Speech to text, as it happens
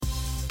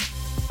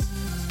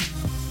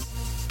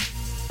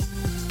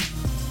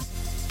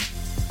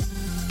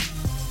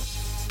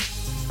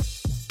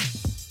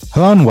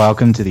Hello and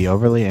welcome to the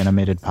Overly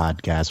Animated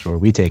Podcast, where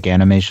we take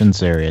animation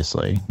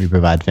seriously. We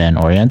provide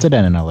fan-oriented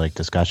and analytic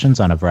discussions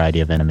on a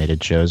variety of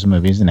animated shows,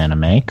 movies, and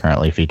anime,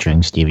 currently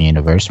featuring Steven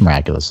Universe,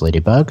 Miraculous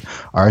Ladybug,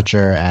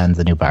 Archer, and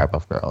the new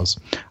Powerpuff Girls.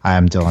 I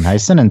am Dylan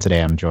Heisen, and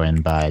today I'm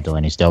joined by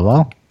Delaney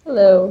Stilwell.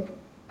 Hello.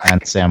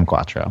 And Sam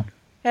Quattro.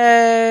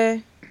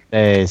 Hey.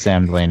 Hey,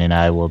 Sam, Delaney, and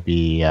I will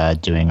be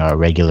doing our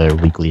regular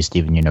weekly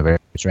Steven Universe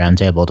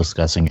roundtable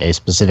discussing a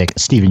specific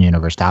Steven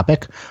Universe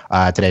topic.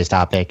 Today's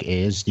topic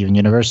is Steven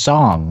Universe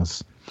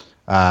songs.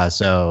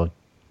 So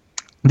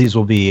these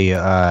will be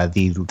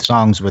the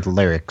songs with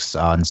lyrics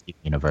on Steven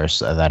Universe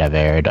that have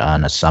aired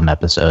on some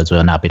episodes. We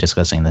will not be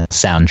discussing the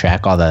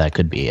soundtrack, although that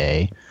could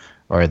be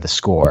or the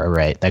score,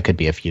 right? That could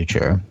be a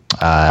future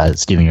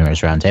Steven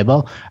Universe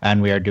roundtable,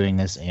 and we are doing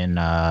this in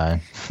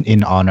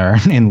honor,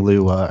 in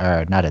lieu,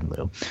 or not in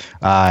lieu.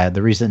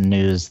 The recent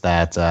news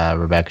that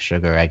Rebecca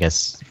Sugar, I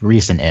guess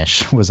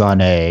recent-ish, was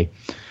on a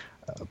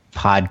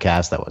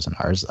podcast that wasn't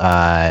ours,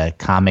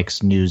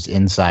 Comics News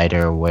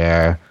Insider,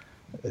 where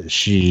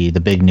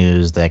the big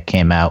news that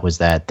came out was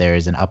that there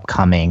is an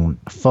upcoming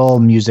full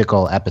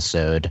musical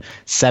episode,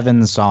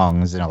 7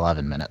 songs in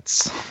 11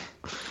 minutes.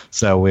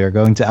 So we are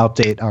going to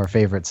update our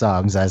favorite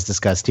songs as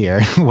discussed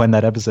here when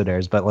that episode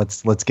airs. But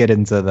let's get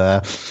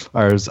into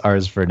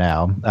ours for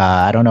now.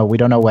 We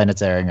don't know when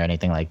it's airing or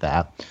anything like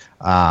that.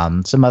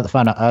 Some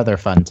other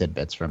fun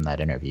tidbits from that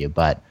interview,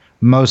 but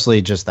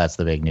mostly just that's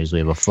the big news. We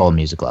have a full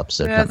musical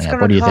episode coming up.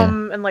 What do you think? It's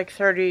going to come in like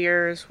 30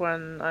 years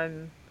when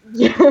I'm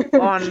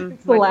on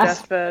my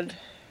deathbed.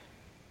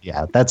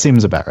 Yeah, that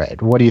seems about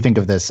right. What do you think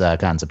of this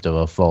concept of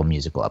a full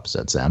musical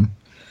episode, Sam?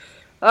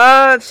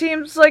 It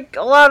seems like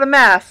a lot of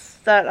math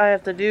that I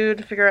have to do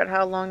to figure out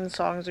how long the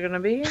songs are going to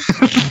be.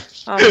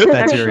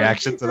 That's your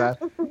reaction to that?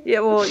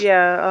 Yeah, well,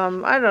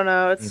 yeah. I don't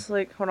know. It's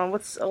like, hold on.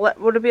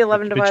 Would it be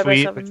 11 divided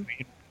by 7?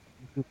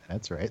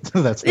 That's right.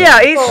 That's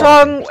each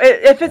song,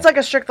 if it's like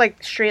a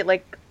straight,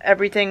 like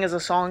everything is a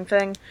song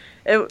thing,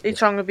 each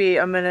song would be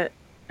a minute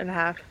and a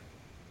half.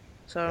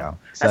 So, yeah,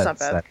 that's not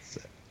bad.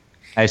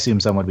 I assume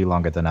some would be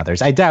longer than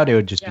others. I doubt it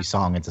would just be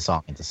song into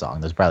song into song.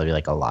 There's probably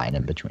like a line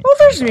in between. Well,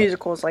 there's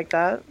musicals like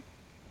that.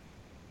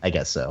 I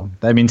guess so.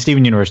 I mean,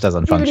 Steven Universe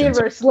doesn't function. Steven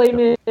Universe, Les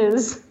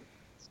Mis.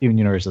 Steven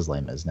Universe is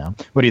Les Mis now.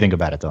 What do you think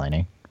about it,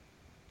 Delaney?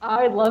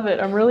 I love it.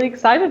 I'm really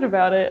excited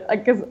about it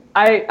because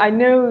I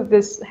know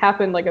this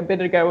happened like a bit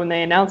ago when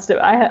they announced it.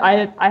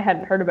 I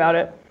hadn't heard about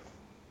it.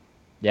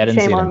 Yeah, I didn't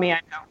Shame see it. on me,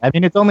 I know. I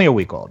mean, it's only a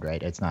week old,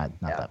 right? It's not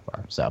that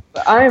far. So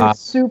but I'm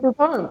super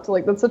pumped.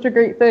 Like, that's such a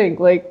great thing.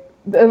 Like,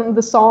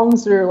 the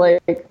songs are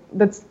like,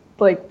 that's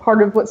like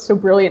part of what's so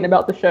brilliant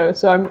about the show.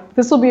 So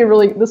this will be a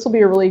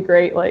really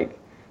great like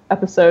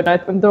episode.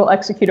 They'll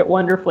execute it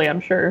wonderfully,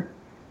 I'm sure.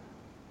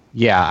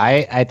 Yeah,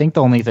 I think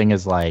the only thing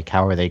is like,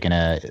 how are they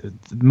gonna?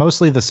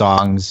 Mostly the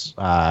songs,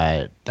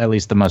 at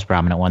least the most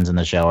prominent ones in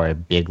the show, are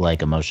big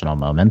like emotional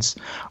moments.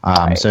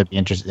 Right. So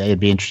it'd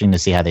be interesting to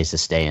see how they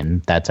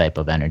sustain that type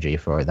of energy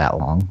for that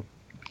long.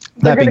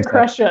 They're gonna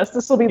crush us.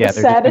 This will be the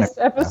saddest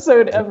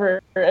episode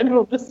ever, and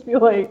it'll just be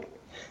like,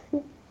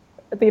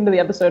 at the end of the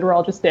episode, we're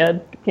all just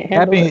dead. Can't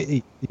handle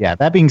it. Yeah,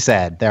 that being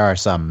said, there are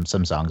some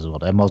songs as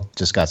well, and we'll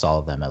discuss all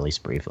of them at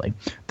least briefly,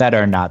 that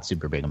are not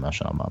super big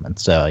emotional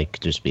moments. So it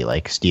could just be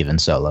like Steven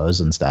solos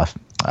and stuff.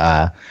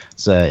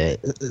 So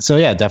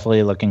yeah,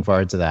 definitely looking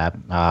forward to that.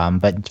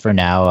 But for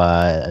now,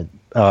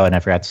 and I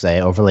forgot to say,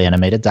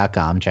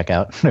 overlyanimated.com. Check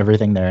out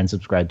everything there and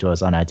subscribe to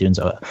us on iTunes.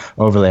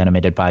 Overly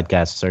Animated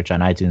Podcast. Search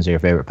on iTunes or your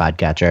favorite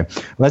podcatcher.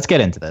 Let's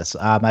get into this.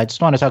 I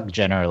just want to talk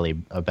generally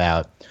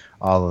about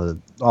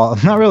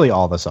not really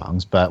all the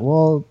songs, but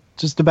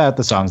just about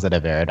the songs that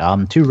have aired.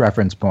 2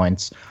 reference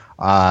points.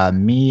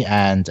 Me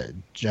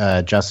and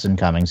Justin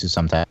Cummings, who's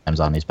sometimes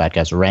on these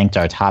podcasts, ranked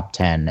our top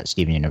 10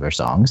 Steven Universe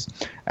songs.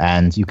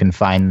 And you can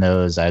find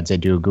those, I'd say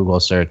do a Google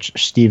search,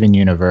 Steven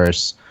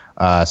Universe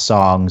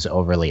songs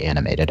overly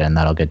animated, and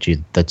that'll get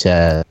you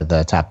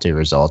the top 2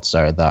 results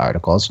are the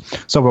articles.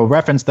 So we'll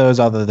reference those,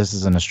 although this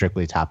isn't a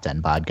strictly top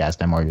 10 podcast.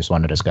 I more just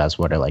want to discuss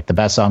what are like the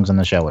best songs on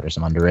the show, what are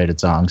some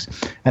underrated songs,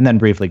 and then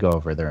briefly go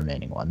over the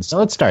remaining ones. So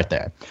let's start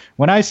there.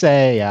 When I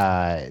say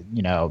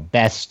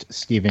best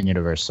Steven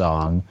Universe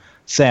song,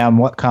 Sam,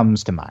 what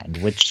comes to mind?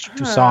 Which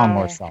song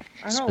or song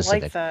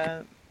specific? Like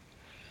that.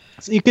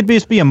 It could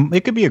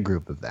be a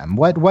group of them.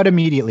 What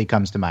immediately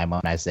comes to mind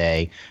when I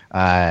say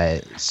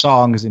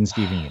songs in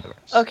Steven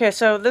Universe? Okay,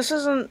 so this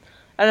isn't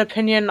an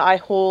opinion I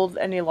hold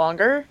any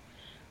longer.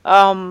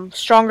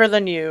 Stronger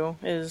Than You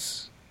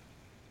is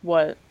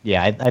what?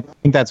 Yeah, I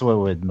think that's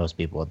what most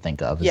people would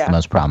think of as the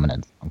most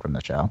prominent song from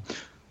the show.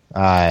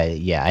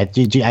 I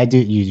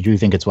do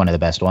think it's one of the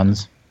best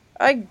ones.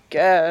 I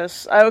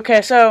guess.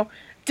 Okay, so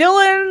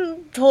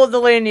Dylan told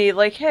Delaney,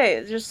 like,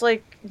 hey, just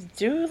like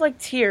do like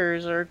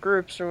tiers or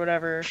groups or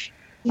whatever.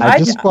 I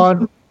just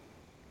want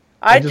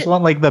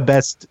like the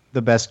best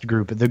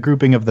group, the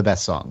grouping of the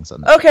best songs.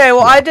 Okay,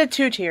 well, I did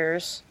 2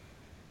 tiers.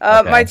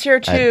 My tier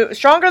 2,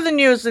 Stronger Than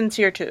You is in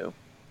tier 2.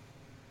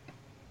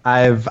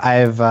 I've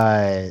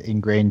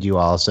ingrained you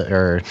also,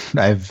 or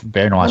I've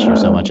brainwashed you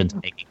so much into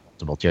making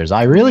multiple tiers.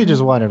 I really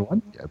just wanted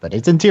one tier, but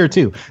it's in tier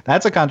 2.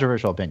 That's a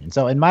controversial opinion.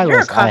 So in my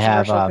list, I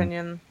have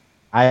opinion.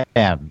 I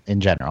am in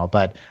general,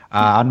 but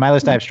on my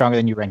list I have Stronger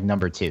Than You ranked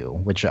number 2,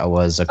 which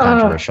was a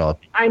controversial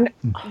opinion.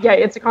 Yeah,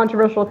 it's a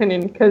controversial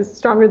opinion because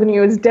Stronger Than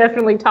You is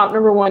definitely top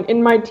number 1.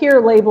 In my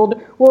tier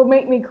labeled will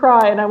make me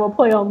cry and I will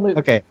play on loop.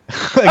 Okay.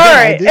 Again, all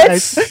right.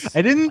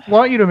 I didn't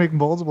want you to make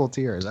multiple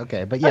tiers.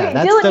 Okay, but yeah,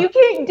 that's Dylan,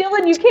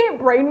 you can't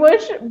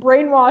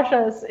brainwash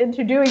us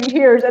into doing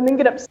tiers and then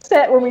get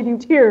upset when we do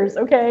tiers,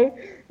 okay?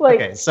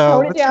 Okay,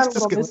 so tone it down a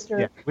little, mister.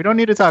 Yeah, we don't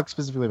need to talk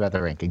specifically about the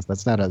rankings.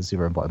 That's not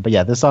super important. But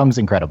yeah, this song's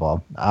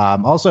incredible.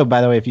 Also,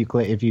 by the way,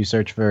 if you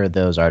search for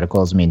those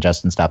articles,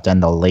 Justin's Top 10,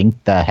 they'll link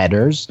the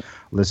headers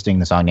listing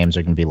the song names.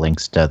 Are going to be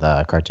links to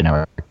the Cartoon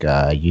Network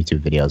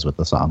YouTube videos with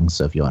the songs.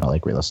 So if you want to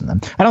re-listen to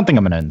them, I don't think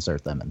I'm going to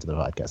insert them into the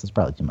podcast. It's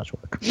probably too much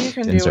work. You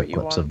can to do insert what you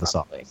clips want, of the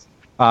probably. songs.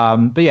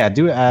 But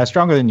yeah,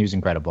 Stronger Than You is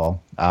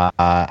incredible.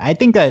 I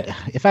think that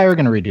if I were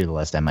going to redo the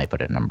list, I might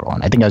put it number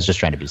 1. I think I was just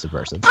trying to be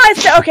subversive. All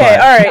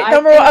right,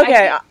 number 1.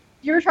 Okay.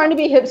 You're trying to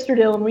be hipster,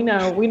 Dylan.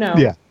 We know.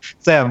 Yeah,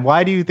 Sam.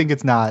 Why do you think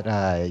it's not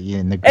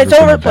in the group it's of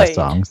overplayed. the best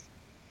songs?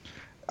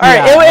 All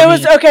right, it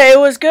was okay. It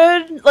was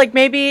good. Like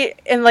maybe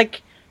in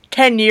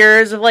 10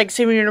 years of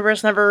Steven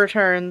Universe Never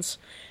Returns,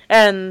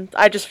 and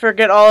I just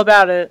forget all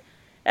about it,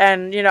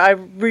 and I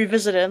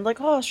revisit it and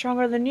oh,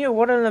 Stronger Than You.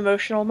 What an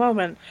emotional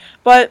moment.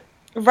 But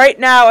right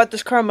now at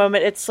this current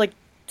moment, it's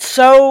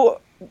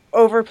so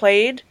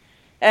overplayed,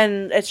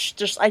 and it's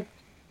just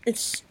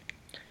it's.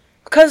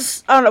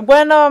 Because, I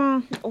don't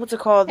know, what's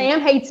it called?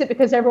 Sam hates it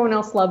because everyone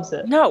else loves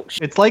it. No.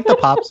 It's like the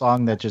pop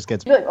song that just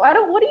gets...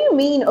 what do you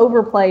mean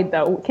overplayed,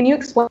 though? Can you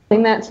explain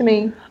that to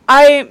me?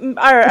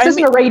 This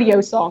isn't a radio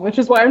song, which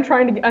is why I'm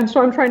trying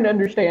to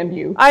understand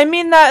you. I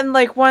mean that, and,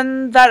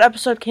 when that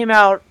episode came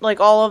out,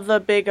 all of the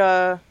big,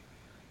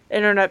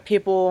 internet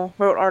people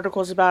wrote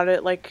articles about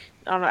it, I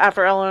don't know,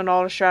 after Ellen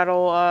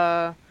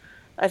Autostraddle,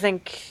 I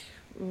think,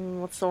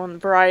 what's the one,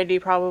 Variety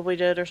probably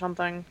did or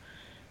something.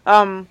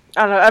 I don't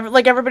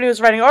know, everybody was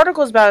writing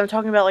articles about it and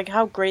talking about,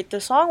 how great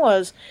this song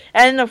was.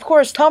 And, of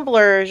course,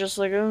 Tumblr is just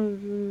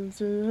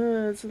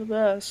it's the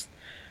best.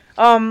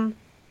 And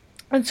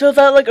so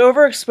that,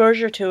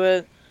 overexposure to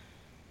it,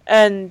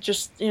 and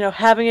just,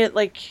 having it,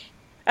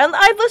 and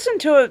I listened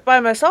to it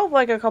by myself,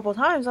 a couple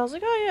times. I was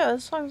like, oh, yeah,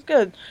 this song's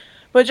good.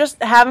 But just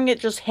having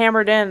it just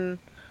hammered in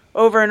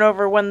over and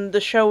over when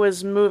the show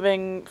is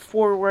moving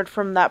forward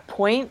from that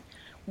point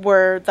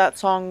where that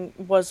song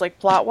was,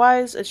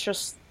 plot-wise,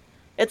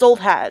 it's old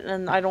hat,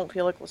 and I don't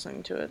feel like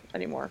listening to it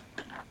anymore.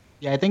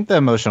 Yeah, I think the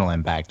emotional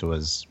impact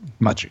was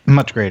much,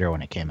 much greater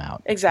when it came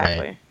out.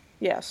 Exactly. Right?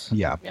 Yes.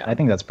 Yeah, I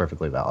think that's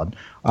perfectly valid.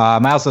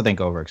 I also think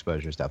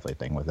overexposure is definitely a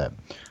thing with it.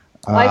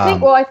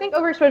 I think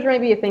overexposure may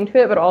be a thing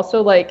to it, but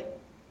also,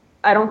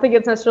 I don't think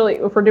it's necessarily,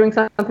 if we're doing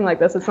something like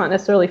this, it's not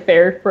necessarily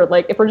fair for,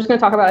 if we're just going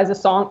to talk about it as a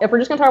song, if we're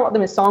just going to talk about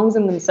them as songs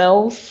in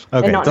themselves,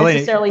 and not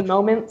necessarily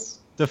moments.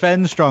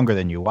 Defend Stronger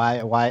Than You.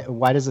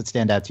 Why does it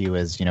stand out to you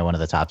as one of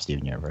the top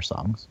Steven Universe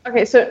songs?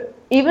 Okay, so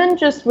even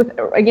just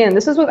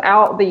this is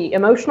without the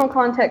emotional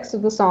context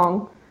of the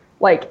song.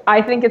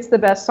 I think it's the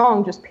best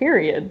song, just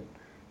period.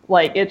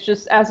 It's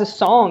just as a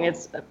song,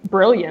 it's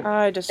brilliant.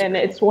 And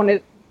it's one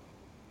of.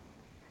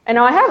 And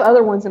I have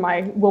other ones in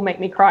my will make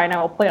me cry, and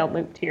I will play on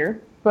loop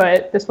tier.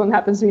 But this one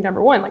happens to be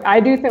number 1. I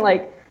do think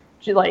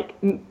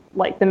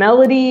the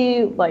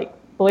melody, the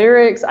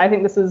lyrics. I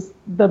think this is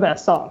the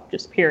best song,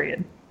 just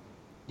period.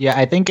 Yeah,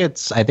 I think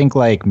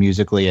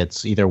musically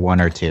it's either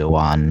 1 or 2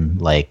 on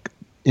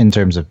in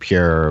terms of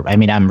pure. I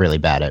mean, I'm really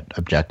bad at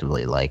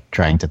objectively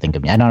trying to think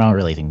of. I don't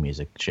really think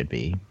music should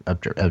be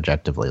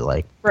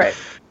objectively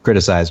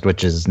criticized,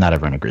 which is not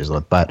everyone agrees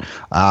with. But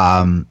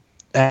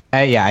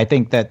yeah, I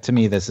think that to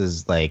me this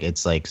is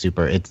it's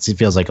super. It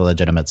feels like a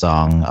legitimate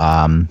song.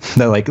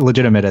 That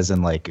legitimate as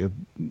in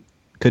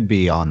could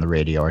be on the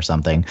radio or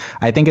something.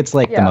 I think it's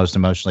the most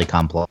emotionally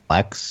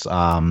complex.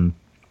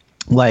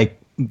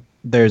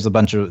 There's a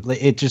bunch of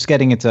it just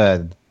getting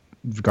into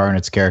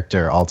Garnet's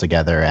character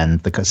altogether and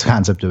the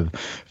concept of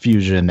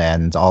fusion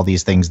and all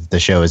these things that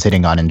the show is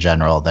hitting on in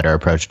general that are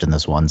approached in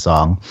this one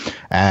song.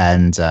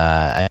 And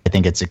I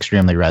think it's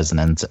extremely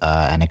resonant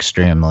and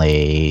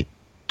extremely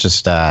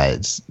just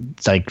it's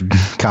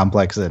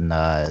complex and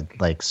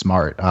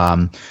smart.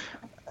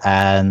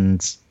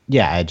 And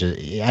yeah,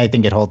 I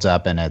think it holds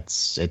up and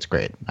it's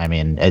great. I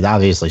mean, it's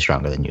obviously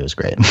Stronger Than You is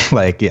great.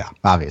 Yeah,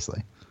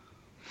 obviously.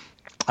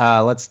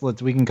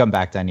 We can come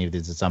back to any of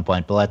these at some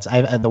point, but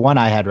the one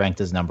I had ranked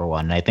as number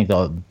 1, and I think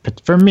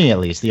for me at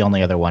least, the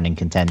only other one in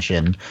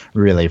contention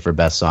really for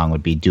best song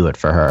would be "Do It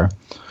for Her,"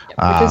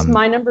 which is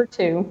my number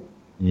 2.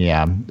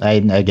 Yeah,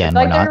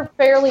 they're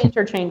fairly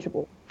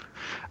interchangeable.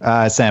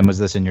 Sam, was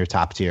this in your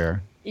top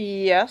tier?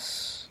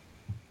 Yes.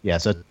 Yeah.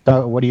 So,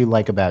 what do you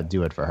like about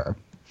 "Do It for Her"?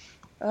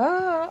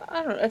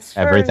 I don't know. It's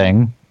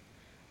everything.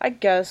 I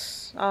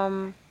guess.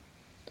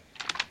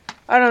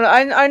 I don't know.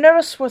 I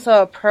noticed with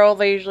Pearl,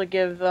 they usually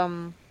give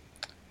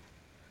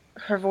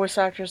her voice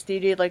actress Dee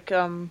Dee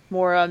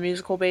more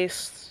musical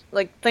based,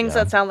 things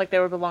that sound like they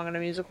would belong in a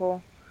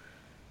musical.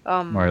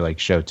 More like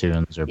show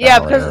tunes or Yeah,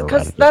 ballad or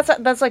because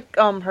whatever. that's like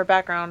her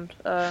background.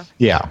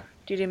 Yeah.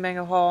 Dee Dee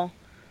Mango Hall.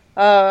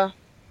 I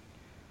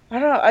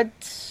don't know.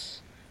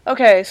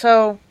 Okay,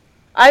 so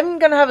I'm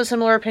gonna have a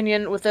similar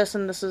opinion with this,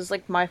 and this is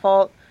like my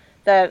fault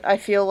that I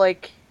feel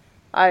like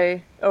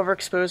I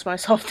overexposed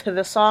myself to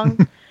this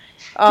song.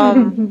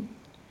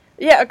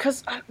 Yeah,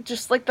 because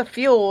just like the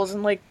feels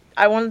and like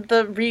I wanted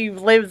to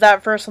relive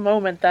that first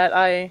moment that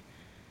I,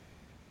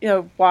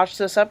 watched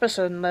this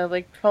episode and I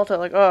like felt it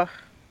like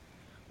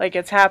like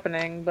it's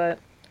happening. But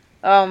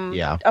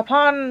Yeah.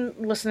 upon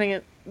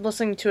listening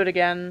to it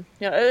again,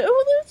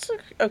 it's an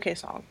okay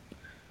song.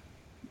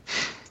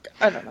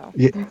 I don't know.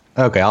 Yeah.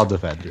 Okay, I'll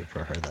defend you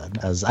for her then,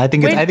 as I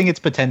think it's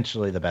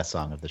potentially the best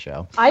song of the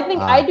show.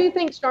 I do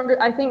think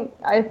Stronger. I think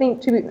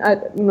to be,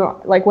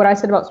 like what I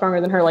said about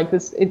Stronger Than Her, like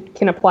this, it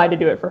can apply to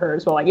Do It For Her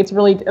as well. Like it's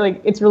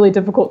really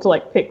difficult to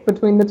like pick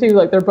between the two.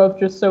 Like they're both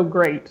just so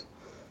great.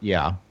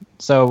 Yeah.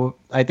 So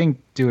I think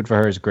Do It For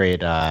Her is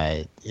great.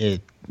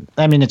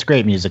 It's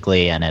great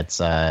musically, and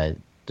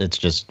it's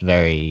just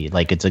very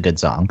like it's a good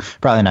song.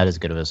 Probably not as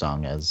good of a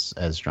song as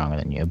Stronger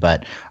Than You,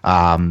 but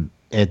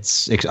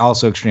it's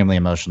also extremely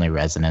emotionally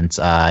resonant.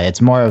 It's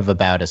more of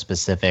about a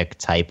specific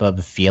type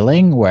of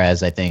feeling,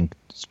 whereas I think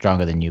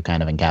Stronger Than You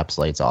kind of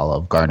encapsulates all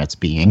of Garnet's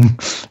being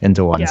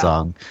into one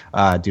song.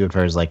 Do It For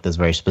Her is like this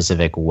very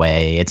specific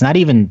way. It's not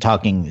even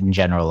talking in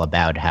general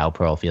about how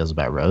Pearl feels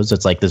about Rose.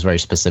 It's like this very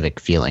specific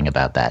feeling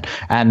about that.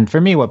 And for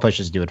me, what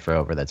pushes Do It For Her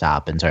over the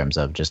top in terms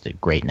of just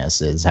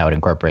greatness is how it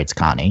incorporates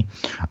Connie.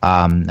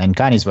 And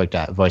Connie's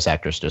voice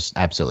actress just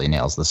absolutely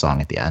nails the song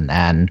at the end.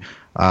 And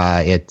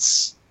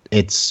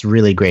it's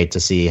really great to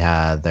see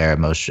how their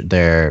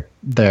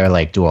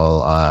like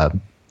dual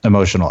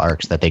emotional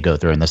arcs that they go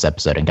through in this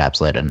episode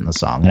encapsulated in the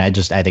song. And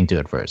I think Do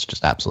It For Her is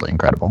just absolutely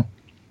incredible.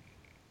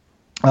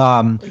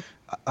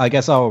 I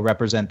guess I'll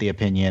represent the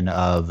opinion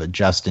of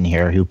Justin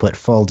here, who put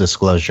Full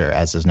Disclosure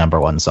as his number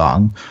one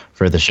song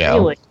for the show.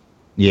 Really?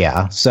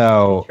 Yeah.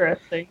 So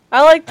Interesting.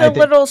 I like the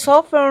little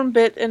cell phone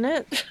bit in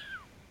it.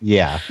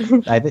 Yeah,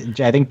 I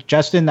think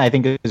Justin,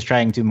 is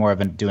trying to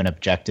do an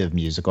objective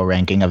musical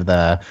ranking of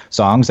the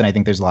songs, and I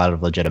think there's a lot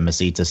of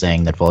legitimacy to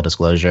saying that Full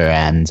Disclosure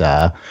and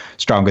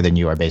Stronger Than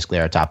You are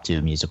basically our top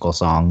two musical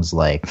songs,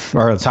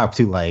 or top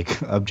two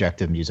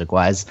objective music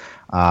wise.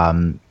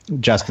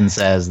 Justin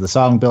says the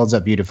song builds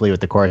up beautifully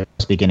with the chorus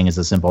beginning as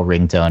a simple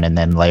ringtone and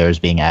then layers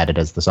being added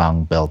as the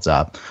song builds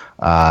up.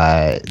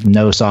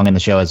 No song in the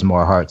show has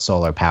more heart,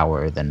 soul, or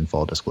power than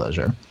Full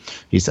Disclosure,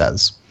 he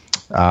says.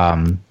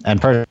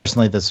 And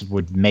personally, this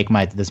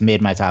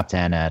made my top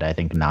 10 at I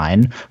think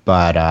 9,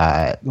 but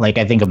I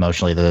think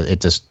emotionally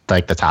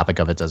the topic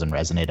of it doesn't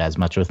resonate as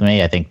much with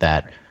me. I think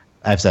that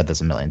I've said this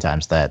a million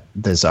times that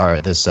this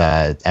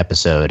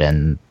episode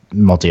and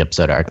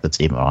multi-episode arc that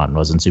Steve went on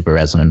wasn't super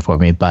resonant for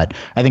me, but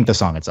I think the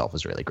song itself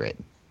is really great.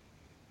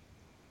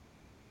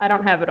 I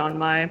don't have it on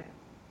my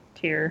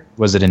tier.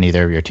 Was it in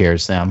either of your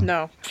tiers, Sam?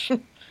 No.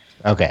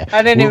 Okay.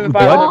 I didn't even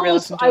bother to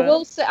re-listen to it.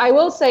 I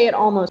will say it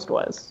almost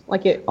was.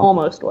 Like it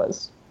almost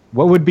was.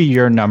 What would be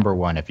your number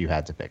one if you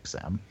had to pick,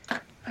 Sam?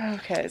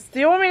 Okay. So do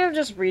you want me to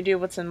just redo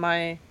what's in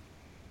my?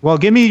 Well,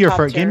 give me your top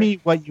first. tier? Give me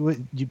what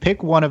you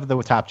pick one of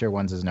the top tier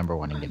ones as number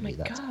one and give me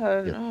that.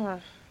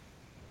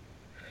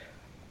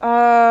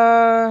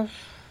 God.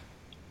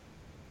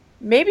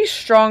 Maybe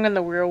Strong in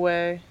the Real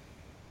Way.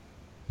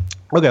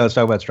 Okay, let's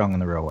talk about Strong in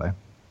the Real Way.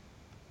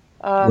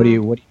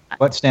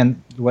 What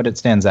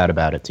stands out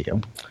about it to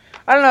you?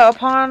 I don't know.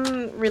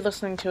 Upon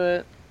re-listening to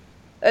it,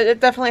 it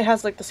definitely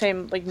has like the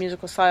same like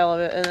musical style of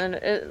it, and then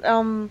it I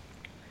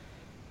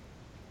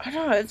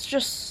don't know. It's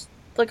just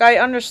like I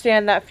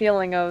understand that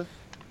feeling of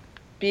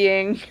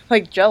being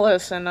like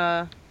jealous and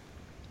I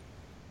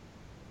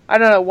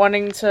don't know,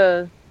 wanting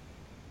to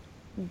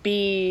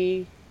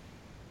be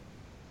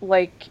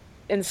like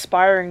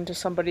inspiring to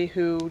somebody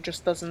who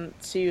just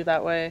doesn't see you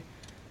that way.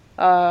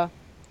 I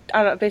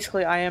don't know,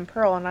 basically I am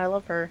Pearl and I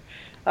love her.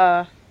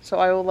 So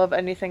I will love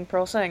anything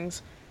Pearl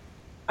sings.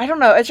 I don't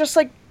know, it's just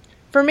like,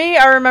 for me,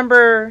 I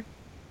remember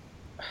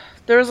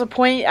there was a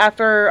point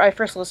after I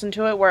first listened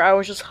to it where I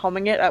was just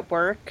humming it at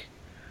work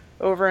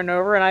over and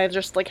over, and I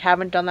just like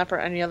haven't done that for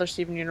any other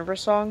Steven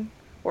Universe song,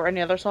 or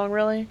any other song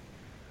really.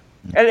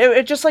 And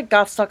it just like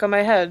got stuck in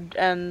my head,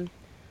 and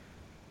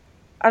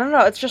I don't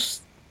know,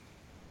 it's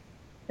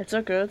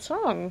a good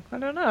song. I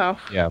don't know.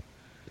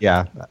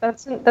 Yeah.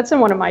 That's in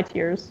one of my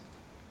tiers.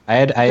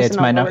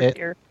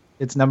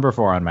 It's number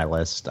 4 on my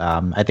list.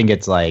 I think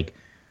it's like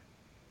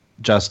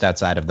just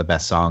outside of the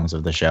best songs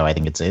of the show. I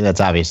think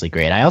that's obviously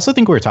great. I also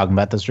think we were talking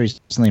about this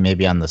recently,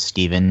 maybe on the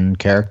Steven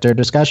character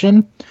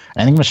discussion.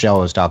 I think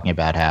Michelle was talking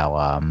about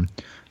how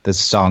this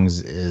song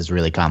is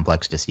really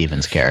complex to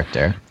Steven's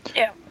character.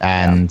 Yeah.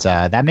 And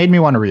that made me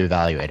want to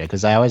reevaluate it,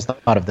 because I always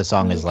thought of the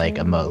song as like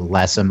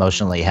less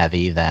emotionally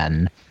heavy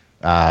than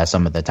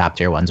some of the top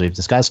tier ones we've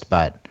discussed.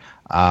 But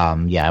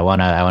I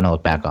want to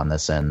look back on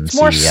this and it's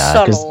see. More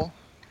subtle.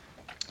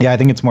 Yeah, I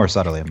think it's more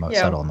subtle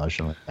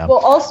emotionally. Yeah. Well,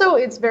 also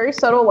it's very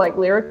subtle, like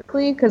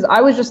lyrically, because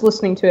I was just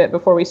listening to it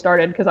before we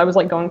started, because I was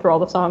like going through all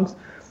the songs,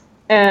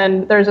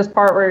 And there's this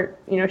part where,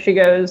 she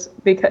goes,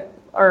 because,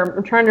 or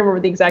I'm trying to remember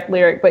the exact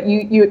lyric, but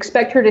you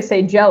expect her to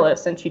say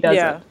jealous and she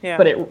doesn't. Yeah.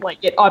 But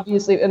it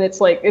obviously, and it's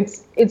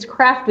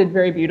crafted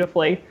very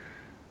beautifully.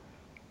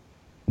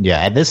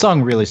 Yeah, and this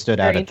song really stood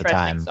out Very at the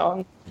time.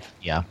 song.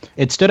 Yeah,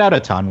 it stood out a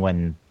ton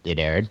when it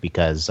aired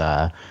because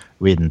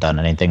we hadn't done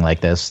anything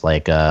like this,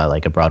 like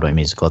a Broadway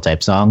musical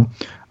type song.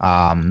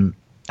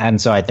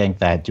 And so I think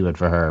that "Do It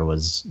for Her"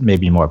 was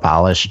maybe more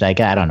polished. Like,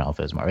 I don't know if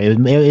it was more. It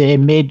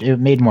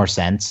made more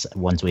sense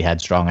once we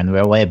had "Strong in the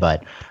Real Way,"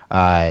 but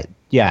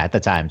yeah, at the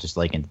time, just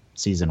like in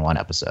season 1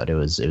 episode, it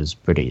was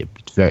very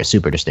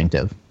super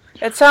distinctive.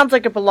 It sounds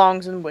like it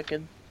belongs in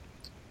Wicked.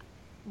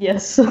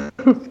 Yes.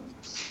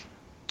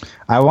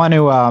 I want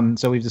to.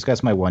 So we've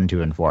discussed my 1,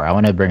 2, and 4. I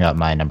want to bring up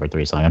my number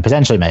 3 song and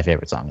potentially my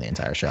favorite song of the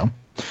entire show,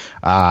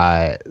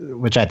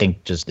 which I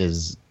think just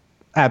is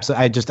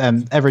absolutely. I just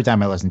every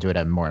time I listen to it,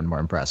 I'm more and more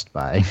impressed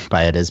by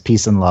it. Is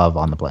 "Peace and Love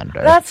on the Planet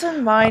Earth." That's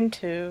in mine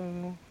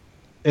too.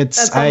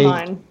 That's on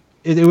mine.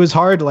 It was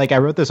hard. Like, I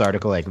wrote this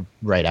article like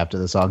right after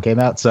the song came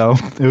out, so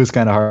it was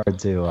kind of hard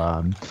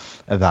to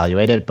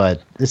evaluate it.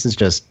 But this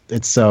is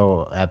it's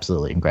so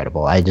absolutely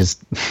incredible. I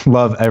just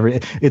love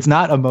it's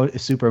not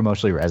super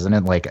emotionally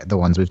resonant like the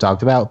ones we've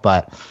talked about,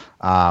 but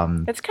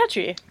it's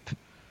catchy.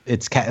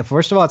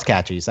 First of all, it's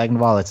catchy. Second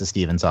of all, it's a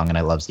Steven song, and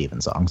I love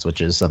Steven songs,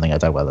 which is something I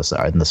talk about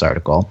in this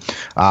article.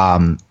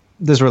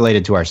 This is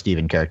related to our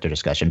Steven character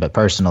discussion, but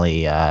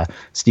personally,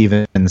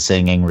 Steven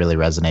singing really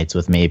resonates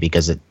with me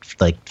because it,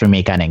 like, for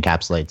me, kind of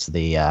encapsulates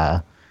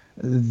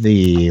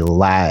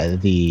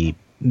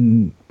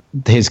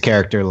his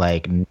character,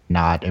 like,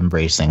 not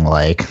embracing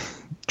like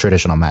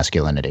traditional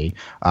masculinity,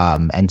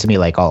 and to me,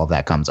 like, all of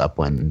that comes up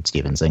when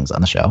Steven sings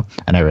on the show,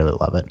 and I really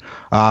love it.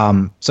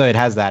 So it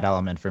has that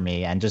element for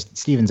me, and just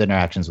Steven's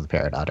interactions with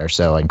Peridot are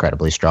so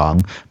incredibly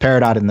strong.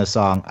 Peridot in this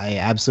song, I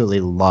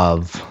absolutely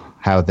love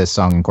how this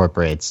song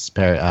incorporates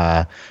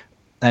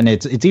and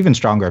it's even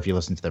stronger if you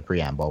listen to the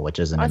preamble, which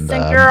isn't in the... I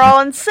think you're all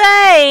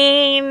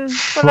insane,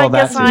 but well, I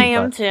guess I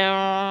am too.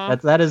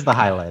 That is the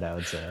highlight, I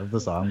would say, of the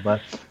song.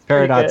 But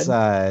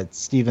Peridot's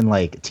Steven,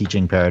 like,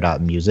 teaching Peridot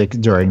music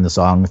during the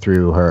song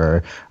through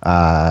her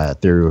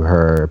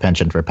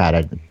penchant for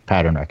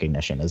pattern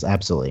recognition is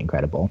absolutely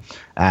incredible.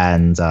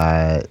 And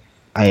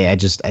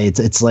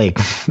it's like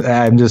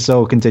I'm just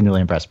so continually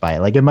impressed by it.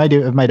 Like, it might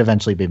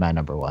eventually be my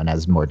number 1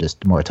 as more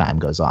time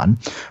goes on,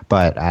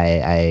 but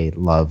I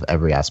love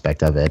every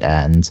aspect of it,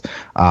 and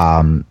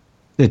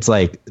it's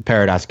like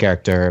Peridot's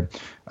character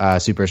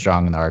super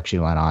strong in the arc she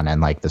went on, and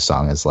like the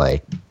song is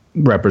like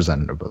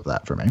representative of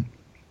that for me.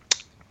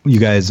 You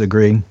guys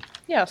agree?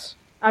 Yes.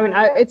 I mean,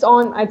 it's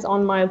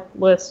on my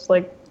list.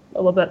 Like, I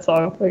love that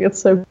song. Like, it's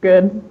so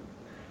good.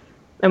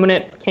 And when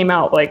it came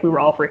out, like, we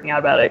were all freaking out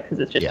about it because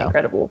it's just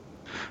incredible.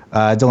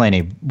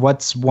 Delaney,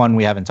 what's one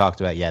we haven't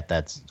talked about yet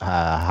that's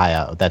high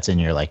out, that's in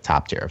your like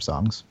top tier of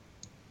songs?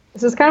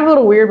 This is kind of a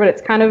little weird, but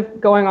it's kind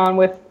of going on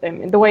with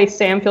the way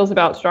Sam feels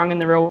about "Strong in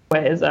the Real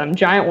Way" is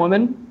 "Giant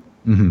Woman."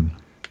 Mm-hmm.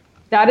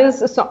 That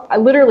is a song.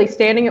 Literally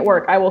standing at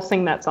work, I will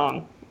sing that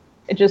song.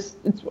 I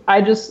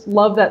just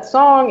love that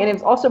song, and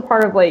it's also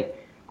part of, like,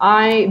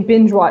 I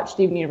binge watched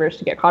Steven Universe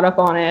to get caught up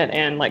on it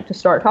and, like, to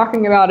start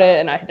talking about it,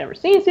 and I had never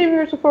seen Steven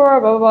Universe before,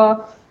 blah blah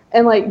blah.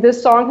 And, like,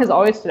 this song has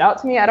always stood out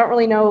to me. I don't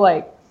really know,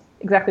 like,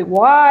 exactly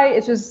why. I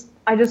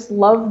just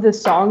love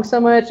this song so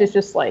much. It's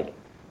just, like,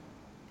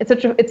 it's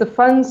a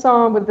fun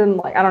song, but then,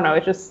 like, I don't know.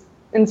 And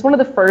it's one of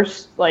the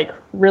first, like,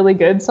 really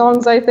good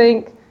songs, I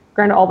think.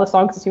 Granted, all the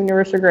songs in Steven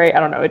Universe are great. I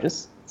don't know.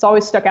 It's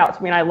always stuck out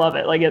to me, and I love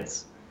it. Like,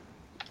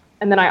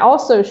 and then I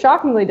also,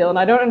 shockingly, Dylan,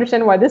 I don't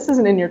understand why this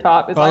isn't in your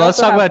top. Well, let's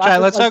talk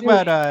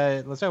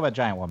about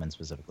Giant Woman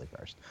specifically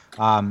first.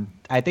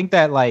 I think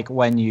that, like,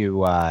 when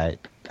you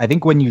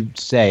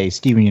say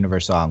Steven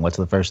Universe song, what's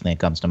the first thing that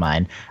comes to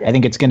mind? Yeah. I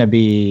think it's gonna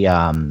be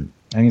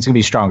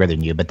Stronger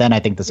Than You. But then I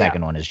think the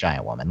second one is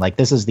Giant Woman. Like,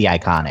 this is the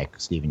iconic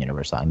Steven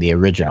Universe song, the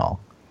original.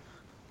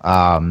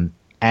 And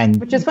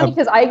which is funny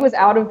because I was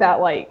out of that,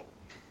 like,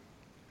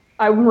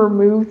 I'm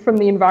removed from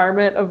the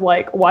environment of,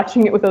 like,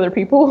 watching it with other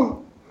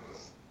people.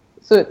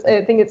 So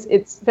I think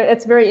it's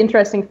a very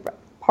interesting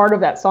part of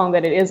that song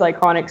that it is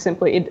iconic,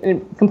 simply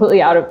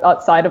completely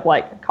outside of,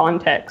 like,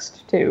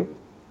 context too.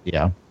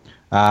 Yeah.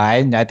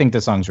 I think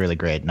the song's really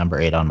great. Number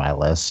 8 on my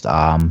list.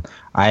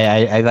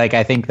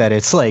 I think that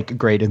it's, like,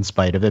 great in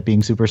spite of it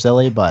being super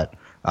silly, but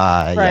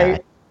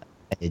right.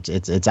 Yeah,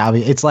 it's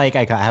obvious. It's like,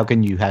 how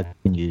can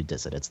you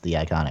diss it? It's the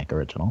iconic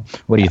original.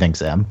 What do you think,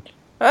 Sam?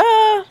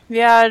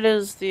 Yeah, it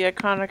is the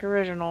iconic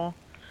original.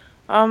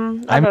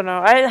 I don't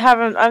know.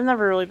 I've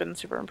never really been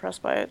super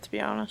impressed by it, to be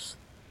honest.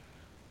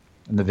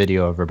 And the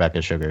video of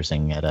Rebecca Sugar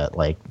singing it at,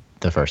 like,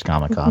 the first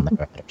Comic-Con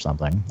or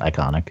something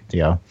iconic.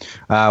 Yeah.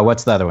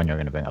 What's the other one you're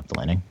going to bring up,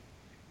 Delaney?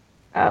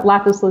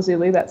 Lapis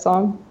Lazuli, that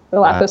song. The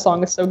Lapis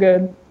song is so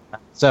good.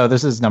 So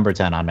this is number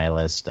 10 on my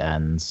list,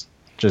 and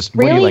just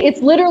really,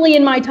 it's literally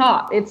in my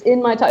top. It's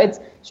in my top. It's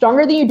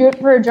Stronger Than You, Do It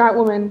for a Giant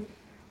Woman,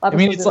 I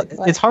mean,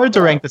 it's hard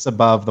to rank this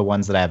above the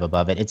ones that I have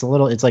above it. It's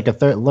like a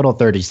little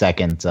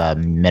 30-second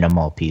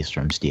minimal piece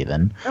from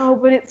Steven. Oh,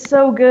 but it's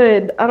so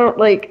good. I don't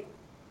like.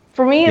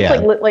 For me,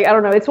 it's like I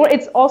don't know.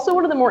 It's also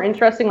one of the more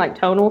interesting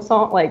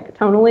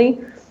tonally,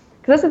 because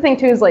that's the thing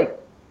too is like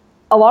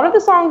a lot of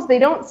the songs they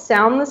don't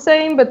sound the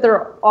same, but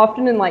they're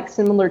often in like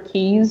similar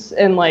keys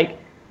and like.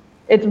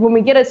 It's when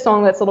we get a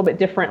song that's a little bit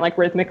different, like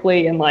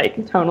rhythmically and like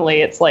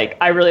tonally. It's like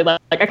I really like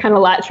I kind of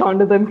latch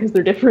onto them because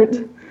they're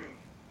different.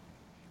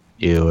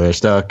 You were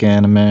stuck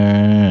in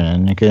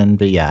American,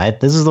 but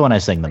this is the one I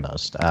sing the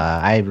most.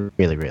 I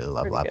really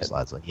love Lapis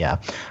Lazuli. Yeah,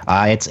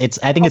 it's.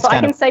 I think also, it's.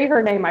 I can say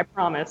her name. I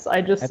promise.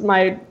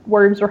 My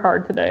words are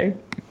hard today.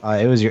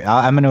 It was your.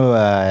 I'm going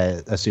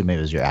to assume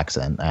it was your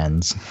accent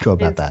and go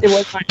about that. It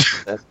was my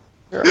accent.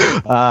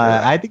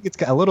 I think it's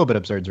a little bit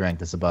absurd to rank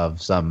this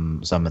above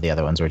some of the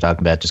other ones we're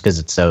talking about, just because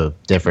it's so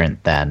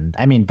different than.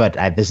 I mean, but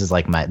this is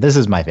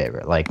my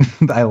favorite. Like,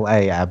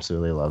 I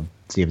absolutely love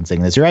Steven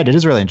singing this. You're right; it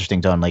is really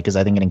interesting tonally because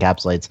I think it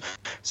encapsulates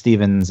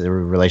Steven's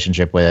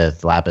relationship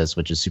with Lapis,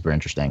 which is super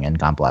interesting and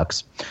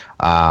complex.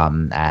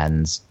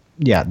 And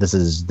yeah,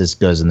 this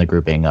goes in the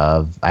grouping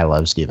of I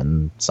love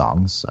Steven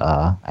songs,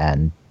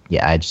 and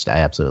yeah, I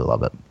absolutely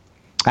love it.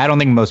 I don't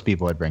think most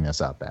people would bring this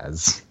up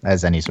as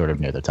any sort of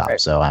near the top. Right.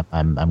 So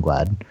I'm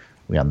glad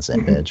we're on the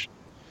same page.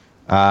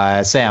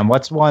 Sam,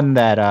 what's one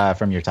that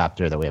from your top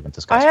tier that we haven't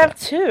discussed? I have yet?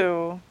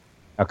 two.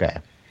 Okay,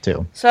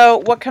 two. So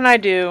What Can I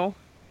Do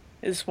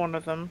is one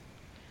of them.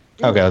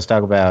 Okay, let's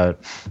talk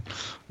about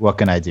What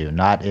Can I Do.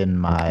 Not in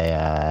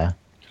my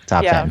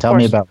top 10. Tell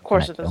me about. Of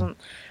course it doesn't.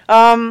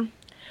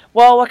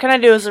 Well, What Can I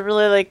Do is a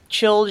really like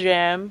chill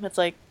jam. It's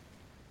like.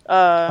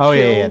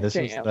 This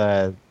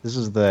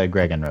is the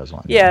Greg and Rose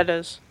one. Yeah, it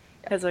is.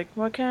 It's like,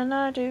 what can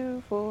I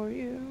do for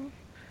you?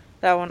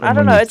 That one. I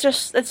don't know.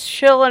 It's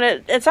chill and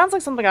it sounds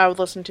like something I would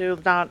listen to,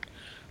 not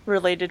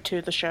related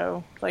to the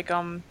show. Like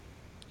I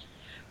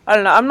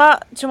don't know. I'm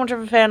not too much of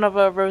a fan of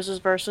Rose's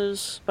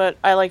verses, but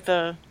I like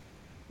I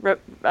don't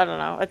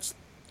know. It's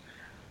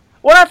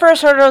when I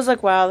first heard it, I was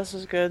like, wow, this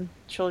is good.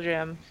 Chill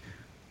jam.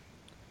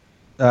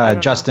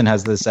 Justin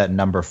has this at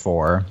number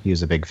 4. He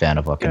was a big fan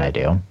of What Can I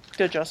Do.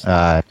 Good,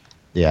 Justin.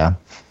 Yeah.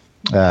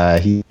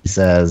 He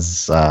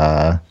says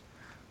the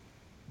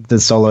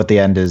solo at the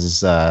end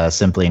is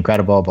simply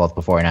incredible, both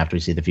before and after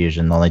we see the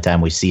fusion. The only time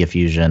we see a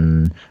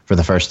fusion for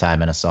the first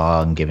time in a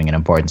song, giving an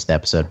importance to the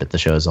episode, but the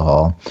show as a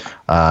whole,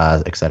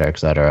 et cetera, et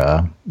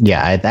cetera.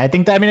 Yeah, I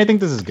think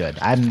this is good.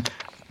 I'm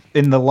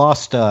in the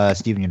Lost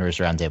Steven Universe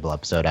Roundtable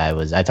episode.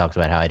 I talked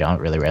about how I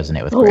don't really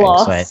resonate with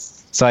Greg,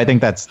 so I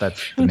think that's the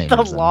main the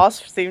reason.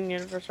 Lost Steven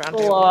Universe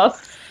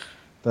Roundtable.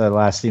 The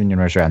last Steven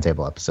Universe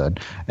Roundtable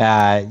episode.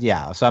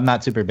 So I'm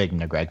not super big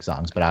into Greg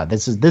songs, but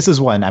this is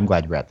one I'm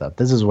glad you brought up.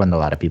 This is one a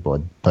lot of people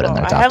would put in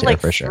their top tier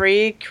for sure. I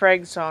have 3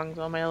 Craig songs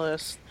on my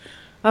list.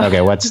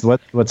 Okay, what's the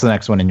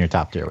next one in your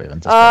top tier we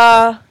haven't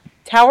discussed?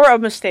 Tower of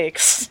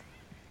Mistakes.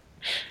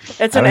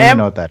 I don't even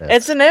know what that is.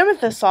 It's an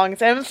Amethyst song.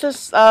 It's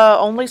Amethyst's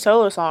only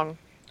solo song.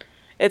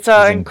 It's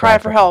in Cry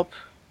for Help.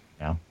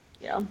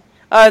 Yeah.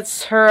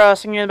 It's her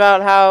singing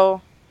about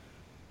how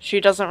she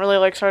doesn't really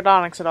like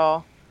sardonyx at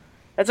all.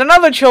 It's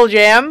another chill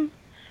jam.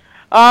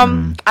 I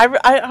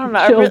don't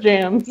know. Chill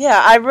jams.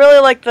 Yeah, I really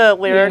like the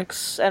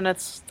lyrics, and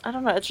it's I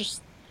don't know. It's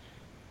just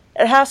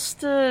it has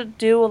to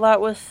do a lot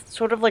with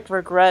sort of like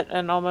regret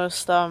and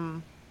almost I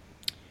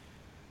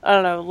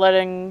don't know,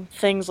 letting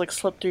things like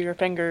slip through your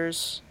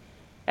fingers,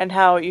 and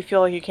how you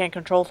feel like you can't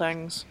control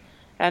things,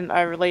 and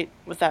I relate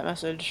with that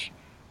message.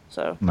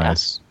 So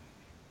nice. Yeah.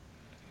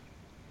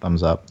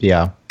 Thumbs up.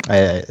 Yeah,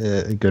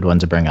 a good one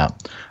to bring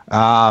up.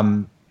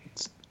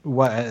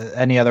 What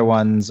any other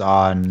ones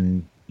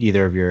on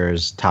either of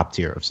yours top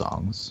tier of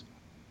songs?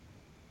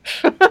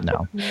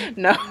 No.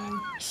 No.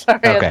 Sorry,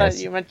 okay. I thought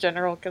you meant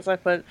general because I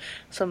put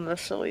some of the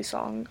silly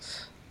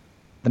songs.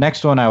 The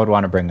next one I would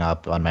want to bring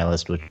up on my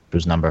list, which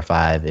was number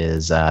 5,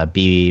 is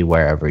Be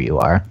Wherever You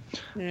Are.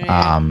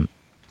 Yeah.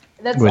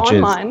 That's on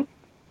mine.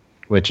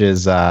 Which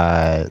is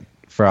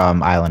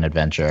from Island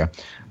Adventure.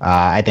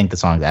 I think the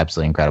song is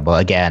absolutely incredible.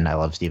 Again, I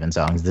love Steven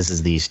songs. This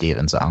is the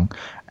Steven song.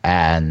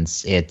 And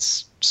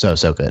it's so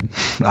good.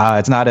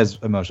 It's not as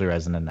emotionally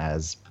resonant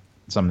as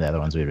some of the other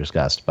ones we've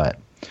discussed, but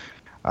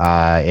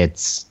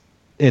it's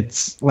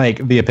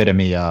like the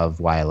epitome of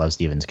why I love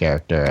Steven's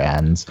character,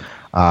 and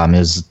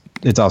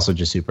it's also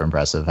just super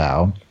impressive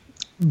how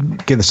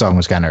the song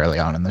was kind of early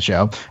on in the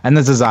show. And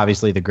this is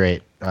obviously the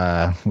great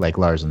like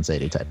Lars and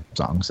Sadie type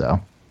song, so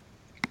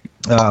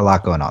a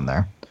lot going on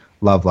there.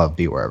 Love,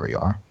 Be Wherever You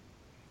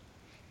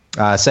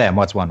Are. Sam,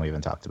 what's one we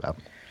haven't talked about?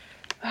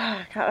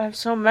 God, I have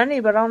so many,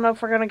 but I don't know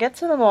if we're going to get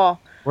to them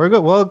all. We're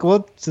good.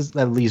 We'll just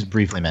at least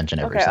briefly mention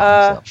every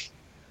song. So.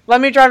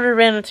 Let Me Drive Your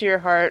Van Into Your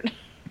Heart.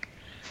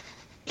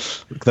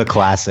 The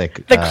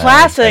classic. The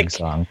classic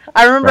song.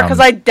 I remember because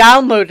I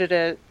downloaded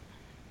it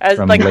as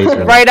like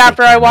right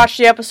after I watched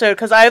the episode,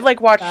 because I like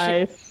watched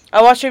I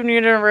watched Steven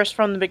Universe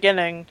from the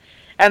beginning,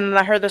 and then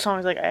I heard the song. I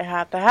was like, I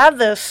have to have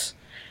this.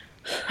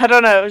 I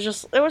don't know.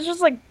 It was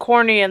just like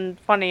corny and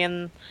funny,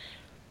 and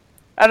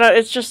I don't know.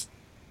 It's just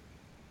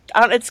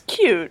it's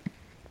cute,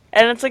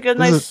 and it's like a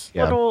nice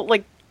little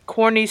like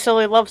corny,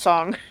 silly love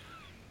song.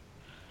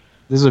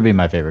 This would be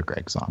my favorite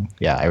Greg song.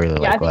 Yeah, I really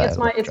like. Yeah, I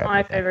think it's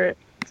my favorite.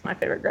 It's my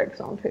favorite Greg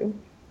song too.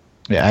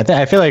 Yeah,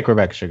 I feel like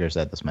Rebecca Sugar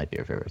said this might be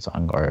her favorite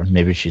song, or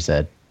maybe she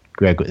said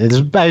Greg.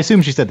 I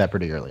assume she said that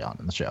pretty early on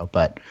in the show,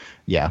 but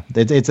yeah,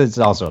 it's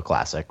also a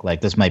classic.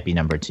 Like this might be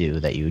number 2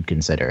 that you would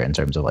consider in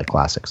terms of like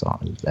classic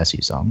songs,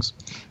 SU songs.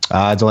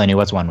 Delaney,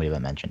 what's one we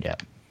haven't mentioned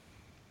yet?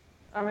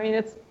 I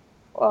mean,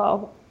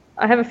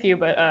 I have a few,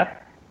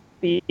 but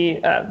the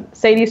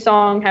Sadie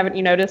song, "Haven't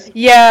You Noticed?"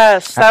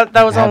 Yes, that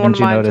was on one of mine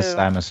too. Haven't You Noticed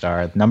I'm a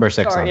Star? Number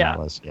 6 on the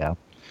list. Yeah.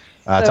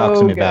 Talk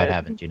to me about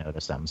 "Haven't You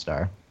Noticed I'm a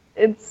Star."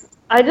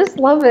 I just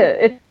love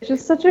it. It's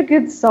just such a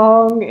good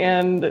song,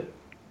 and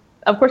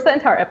of course that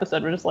entire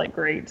episode was just like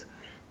great.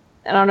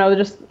 And I don't know, it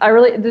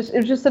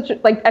was just such a,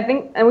 like, I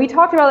think, and we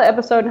talked about the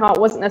episode and how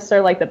it wasn't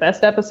necessarily like the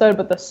best episode,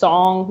 but the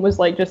song was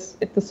like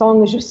the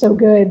song was just so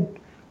good.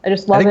 I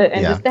just love it,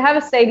 and just to have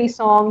a Sadie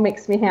song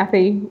makes me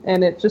happy,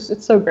 and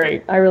it's so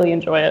great. I really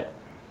enjoy it.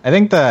 I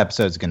think the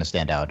episode's going to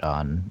stand out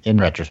in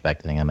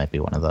retrospect. I think it might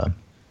be one of the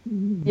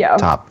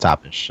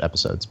top-ish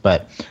episodes.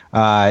 But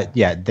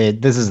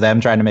this is them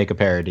trying to make a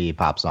parody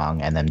pop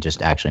song and then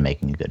just actually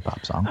making a good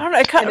pop song. I don't know,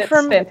 it's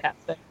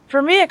fantastic.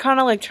 For me, it kind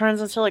of like turns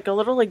into like a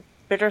little like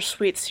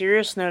bittersweet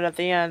serious note at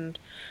the end.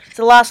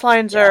 So the last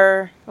lines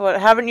are,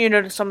 haven't you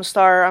noticed I'm a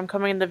star? I'm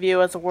coming into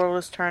view as the world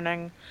is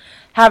turning.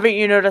 Haven't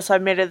you noticed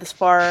I've made it this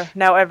far?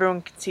 Now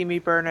everyone can see me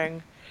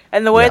burning.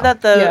 And the way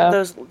that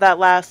that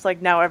last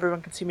like now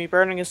everyone can see me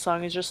burning is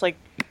sung is just like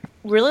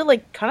really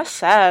like kind of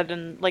sad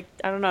and like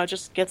I don't know, it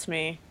just gets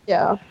me.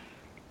 Yeah.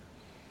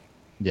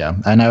 Yeah,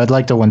 and I would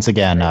like to once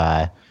again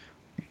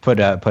put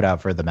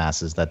out for the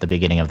masses that the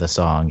beginning of the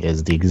song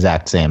is the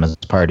exact same as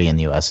 "Party in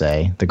the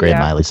USA," the great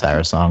Miley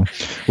Cyrus song,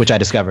 which I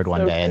discovered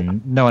one day,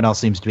 and no one else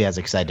seems to be as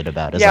excited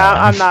about as I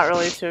am. I'm not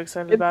really too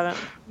excited about it.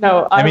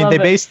 No, I mean they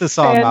based the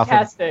song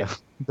Fantastic. off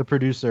of the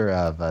producer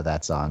of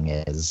that song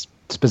is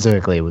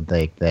specifically who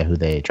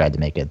they tried to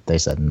make it. They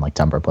said in like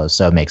Tumblr posts,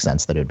 so it makes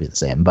sense that it would be the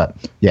same. But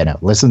yeah, no,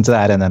 listen to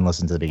that and then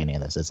listen to the beginning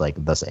of this. It's like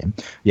the same.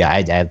 Yeah,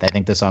 I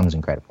think the song is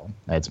incredible.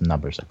 It's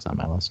number 6 on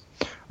my list.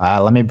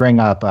 Let me bring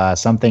up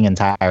something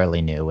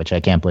entirely new, which I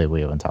can't believe we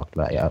haven't talked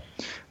about yet.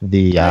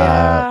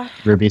 The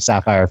Ruby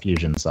Sapphire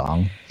Fusion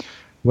song.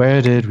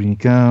 Where did we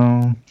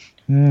go?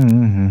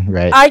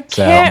 Right. I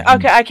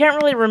can't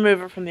really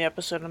remove it from the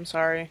episode. I'm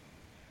sorry.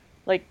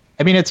 Like,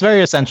 I mean, it's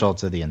very essential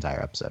to the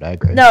entire episode. I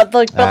agree. No,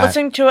 but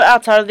listening to it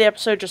outside of the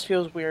episode just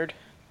feels weird.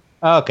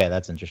 Okay,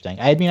 that's interesting.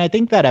 I mean, I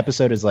think that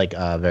episode is like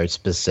a very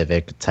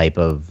specific type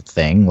of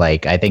thing.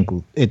 Like, I think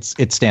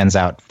it stands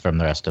out from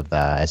the rest of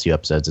the SU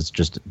episodes. It's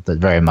just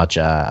very much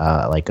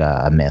like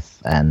a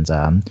myth, and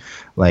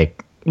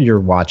like you're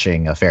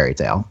watching a fairy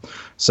tale.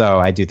 So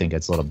I do think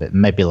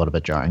might be a little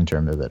bit jarring to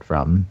remove it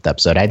from the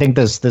episode. I think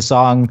this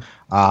song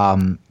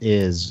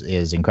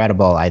is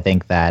incredible. I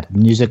think that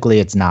musically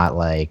it's not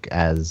like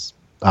as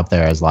up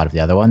there as a lot of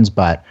the other ones,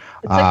 but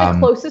it's like the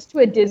closest to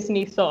a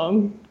Disney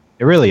song.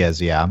 It really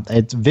is, yeah.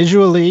 It's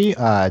visually,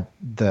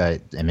 the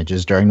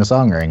images during the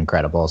song are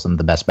incredible. Some of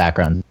the best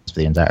backgrounds for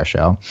the entire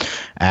show.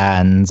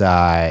 And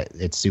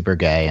it's super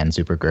gay and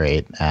super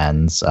great.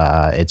 And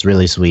it's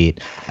really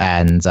sweet.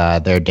 And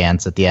their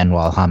dance at the end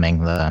while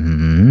humming the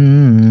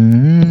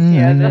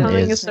the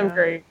humming is so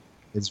great.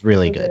 It's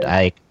really good.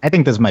 I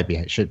think this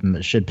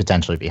should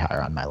potentially be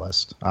higher on my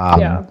list.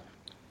 Yeah,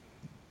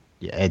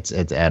 it's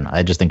and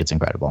I just think it's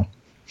incredible.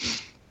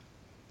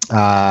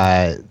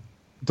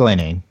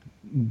 Delaney,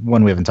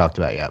 one we haven't talked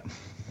about yet.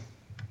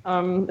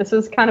 This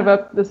is kind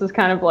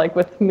of like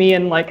with me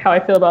and like how I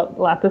feel about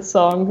Lapis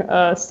song,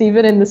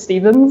 Steven and the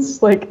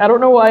Stevens. Like, I don't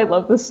know why I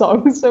love this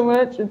song so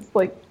much. It's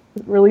like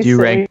really. Do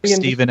you rank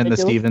Steven and the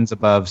Stevens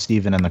above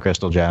Steven and the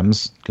Crystal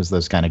Gems? Because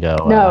those kind of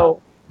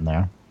go in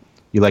there.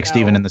 You like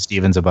Steven and the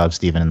Stevens above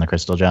Steven and the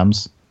Crystal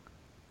Gems?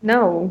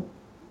 No.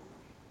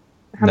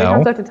 How many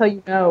times do I have to tell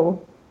you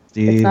no?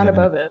 It's not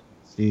above it.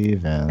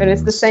 Steven. It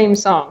is the same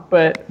song,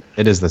 but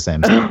it is the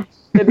same song.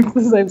 It is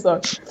the same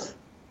song.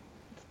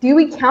 Do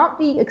we count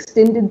the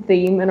extended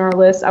theme in our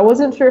list? I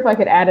wasn't sure if I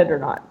could add it or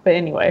not, but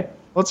anyway.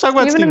 Let's talk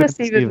about Steven and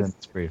Stevens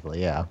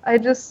briefly, yeah. I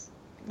just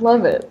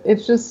love it.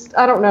 It's just,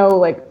 I don't know,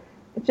 like,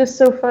 it's just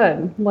so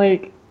fun.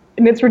 Like,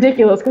 and it's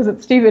ridiculous because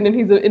it's Steven and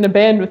he's in a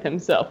band with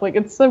himself. Like,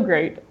 it's so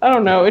great. I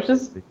don't know. It's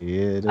just,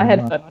 I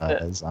had fun with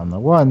it. On the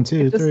 1,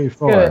 2, 3,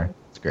 4. Good.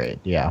 It's great,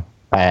 yeah.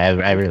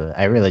 I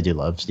really do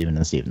love Steven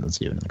and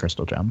the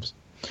Crystal Gems.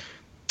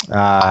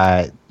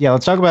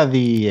 Let's talk about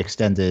the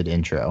extended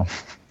intro.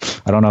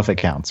 I don't know if it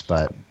counts,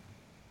 but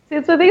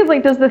so the thing is,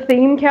 like, does the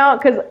theme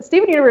count? Because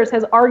Steven Universe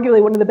has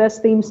arguably one of the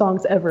best theme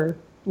songs ever.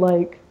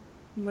 Like,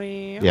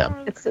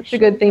 it's such a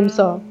good theme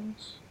song.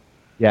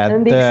 Yeah,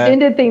 and the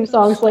extended theme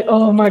song's like,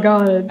 oh my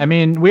god. I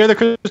mean, We Are the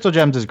Crystal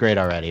Gems is great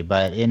already,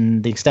 but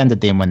in the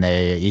extended theme, when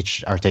they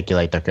each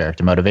articulate their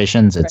character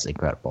motivations, it's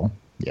incredible.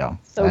 Yeah,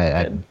 so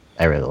good.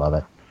 I really love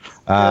it.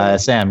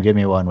 Sam, give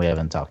me one we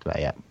haven't talked about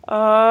yet.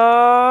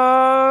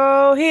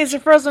 Oh, he's a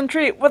frozen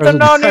treat with a Frozen-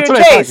 no-new that's what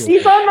I thought taste. you-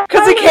 He's on my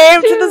Because he list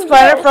came to too, this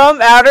planet yes.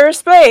 from outer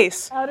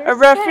space. Outer A space.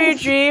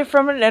 refugee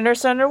from an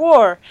interstellar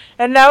war.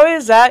 And now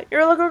he's at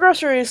your local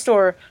grocery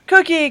store.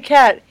 Cookie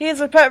Cat,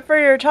 he's a pet for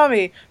your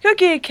tummy.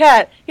 Cookie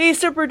Cat, he's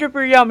super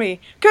duper yummy.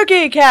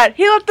 Cookie Cat,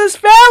 he left his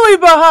family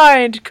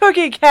behind.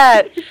 Cookie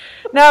Cat.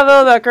 Now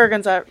though that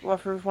Kurgan's at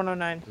Roof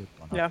 109.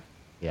 Yeah.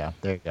 Yeah,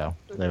 there you go.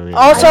 There we go.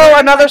 Also, I'm wearing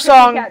another my Cookie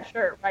song- Cat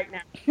shirt right now.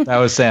 That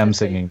was Sam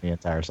singing the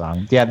entire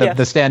song. Yeah, the, Yes.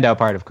 the standout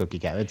part of Cookie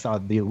Cat. It's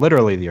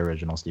literally the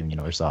original Steven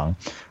Universe song.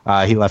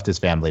 He left his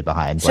family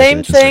behind. like Same they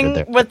inserted thing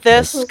there. with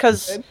this,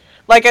 because,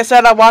 like I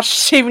said, I watched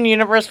Steven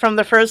Universe from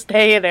the first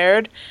day it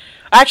aired.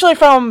 Actually,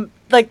 from,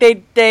 like, they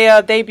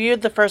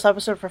debuted the first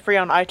episode for free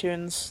on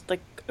iTunes, like,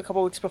 a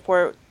couple weeks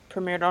before it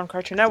premiered on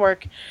Cartoon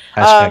Network.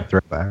 Hashtag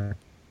throwback.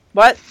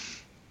 What?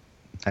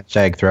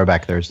 Hashtag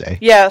throwback Thursday.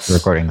 Yes. We're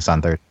recording this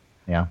on Thursday.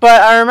 Yeah.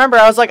 But I remember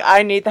I was like,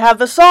 I need to have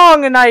the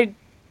song, and I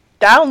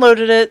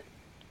downloaded it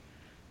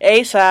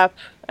ASAP,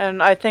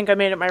 and I think I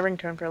made it my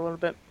ringtone for a little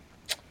bit.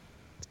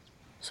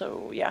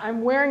 So, yeah.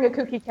 I'm wearing a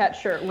Cookie Cat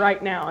shirt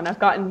right now, and I've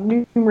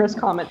gotten numerous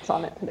comments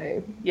on it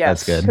today.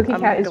 Yes. That's good. Cookie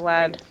I'm Cat is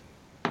glad.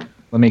 great.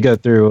 Let me go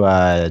through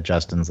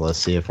Justin's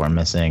list, see if we're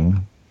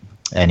missing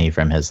any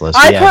from his list.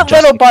 I Yeah, put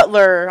Justin- Little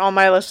Butler on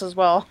my list as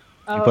well.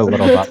 Oh, put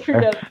Little that's Butler?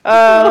 true,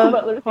 yeah. Little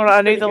Butler Hold on,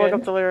 I need seems to look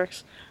pretty up the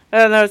lyrics.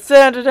 And it's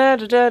Little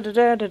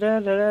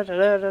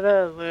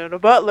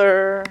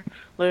Butler,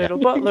 Little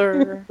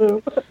Butler.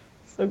 good.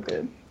 So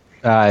good.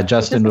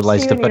 Justin would Just like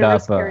to Steven put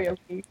up. Universe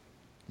karaoke.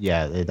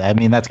 Yeah, I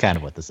mean that's kind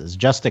of what this is.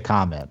 Just a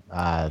comment.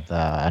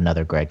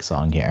 Another Greg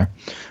song here.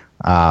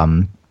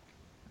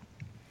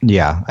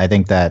 Yeah, I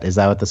think that is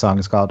that what the song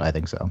is called. I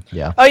think so.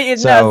 Yeah. Oh, yeah,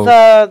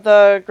 So-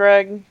 the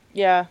Greg.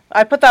 Yeah,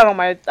 I put that on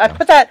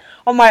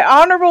my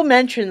honorable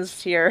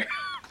mentions here.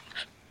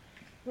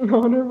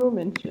 Honorable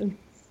mention.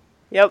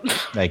 Yep.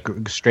 Like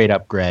straight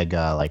up Greg,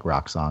 like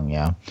rock song.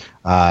 Yeah.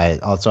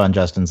 Also on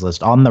Justin's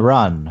list, On the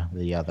Run,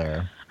 the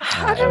other.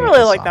 I don't Erica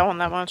really like song. that one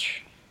that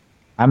much.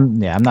 I'm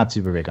not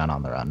super big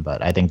on the Run,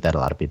 but I think that a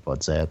lot of people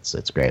would say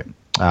it's great.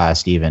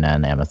 Steven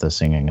and Amethyst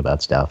singing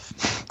about stuff,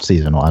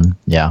 season 1.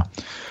 Yeah.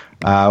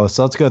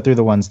 So let's go through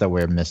the ones that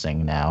we're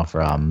missing now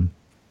from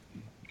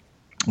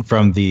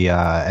the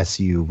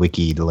SU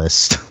Wiki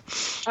list.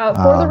 For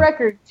the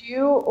record,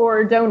 Do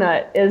or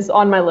Donut is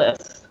on my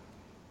list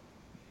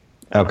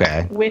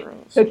Okay. with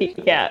Cookie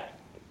Cat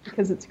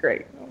because it's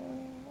great.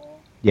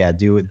 Yeah,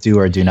 do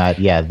or do not.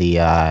 Yeah,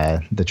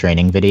 the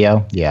training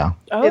video. Yeah.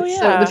 Oh it's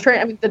yeah.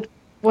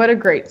 what a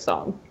great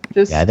song.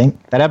 Just Yeah, I think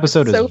that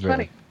episode so was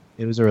funny.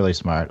 It was a really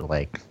smart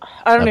like.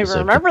 I don't even episode.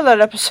 remember that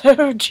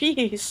episode.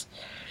 Jeez.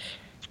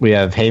 We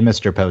have Hey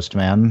Mr.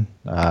 Postman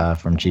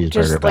from Cheeseburger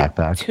Just like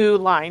Backpack. 2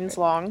 lines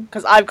long.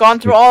 Because I've gone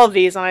through all of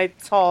these and I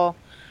saw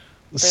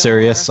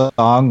Serious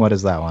song. What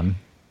is that one?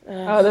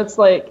 Oh, that's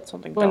like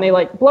something when dumb. they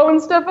like blowing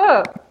stuff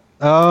up.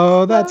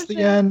 Oh, that's the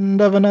shit.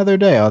 end of another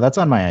day. Oh, that's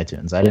on my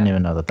iTunes. I didn't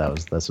even know that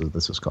was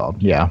this was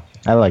called. Yeah,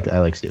 I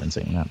like Steven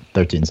singing that.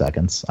 13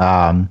 seconds.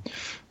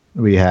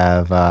 We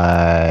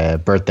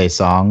have birthday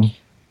song.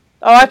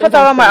 Oh, I put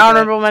that on my Something.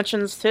 honorable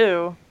mentions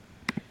too.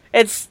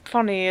 It's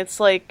funny. It's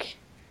like,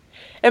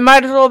 it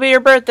might as well be your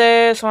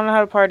birthday, so I don't know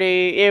how to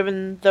party,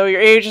 even though your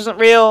age isn't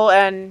real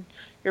and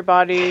your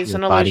body's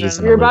Your an body's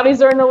illusion. an Your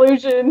bodies are an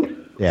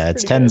illusion. Yeah,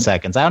 it's Pretty 10 good.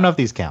 seconds. I don't know if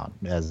these count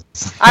as.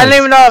 I don't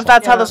even know if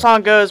that's how Yeah. the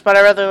song goes, but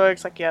I read the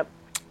lyrics like, yep.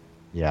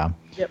 Yeah.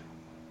 Yep.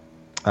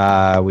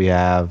 We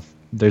have.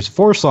 There's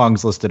 4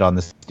 songs listed on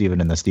the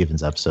Steven and the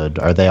Stevens episode.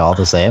 Are they all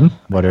the same?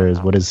 What is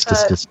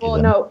just Well,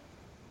 Steven? no.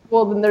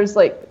 Well, then there's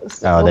like.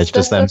 Oh, that's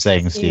just them Stuff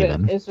saying That's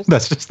Steven. It's just,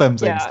 That's just them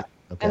saying yeah. Steven.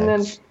 Okay. And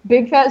then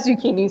Big Fat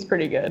Zucchini is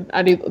pretty good.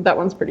 That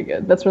one's pretty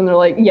good. That's when they're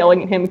like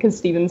yelling at him because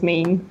Steven's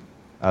mean.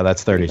 Oh,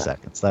 that's 30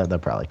 seconds.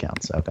 That probably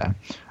counts. Okay.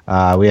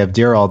 We have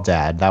Dear Old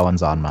Dad. That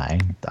one's on my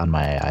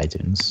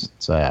iTunes,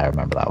 so I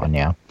remember that one.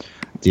 Yeah.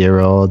 Dear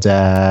Old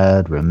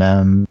Dad,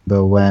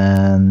 remember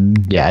when?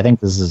 Yeah, I think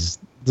this is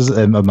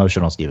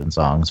emotional Steven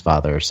songs,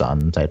 father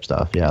son type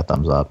stuff. Yeah,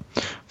 thumbs up.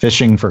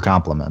 Fishing for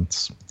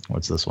compliments.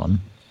 What's this one?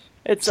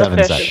 It's 7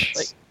 a fish.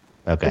 seconds.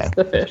 Okay. It's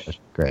the fish.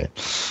 Great.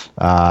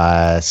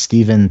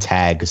 Steven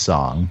Tag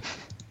song.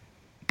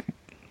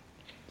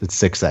 It's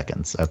 6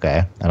 seconds.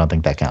 Okay. I don't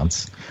think that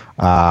counts.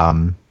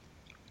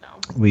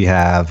 We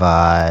have,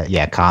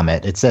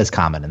 Comet. It says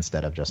Comet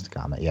instead of just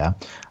Comet. Yeah.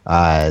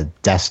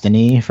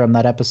 Destiny from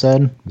that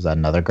episode. Was that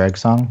another Greg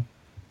song?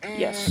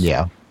 Yes.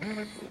 Yeah.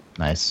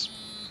 Nice.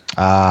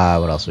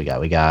 What else we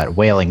got? We got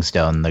Wailing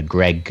Stone, the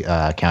Greg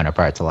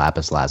counterpart to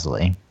Lapis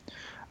Lazuli.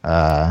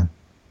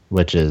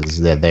 Which is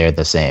they're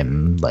the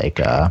same like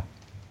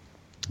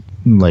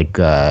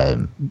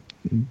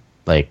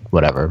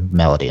whatever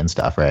melody and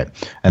stuff, right?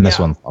 And this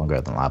Yeah. one's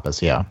longer than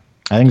Lapis. Yeah,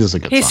 I think this is a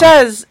good He song.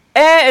 says,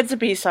 it's a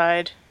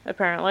B-side,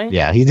 apparently.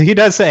 Yeah, he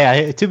does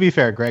say. To be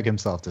fair, Greg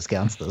himself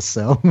discounts this,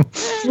 so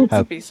It's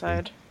a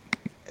B-side.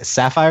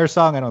 Sapphire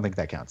song. I don't think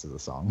that counts as a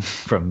song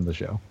from the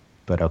show,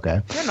 but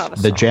okay. You're not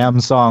a The song. jam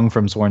song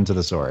from Sworn to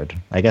the Sword.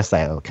 I guess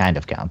that kind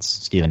of counts.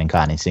 Stephen and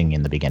Connie singing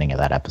in the beginning of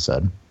that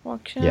episode.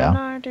 What can Yeah.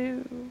 I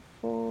do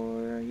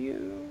for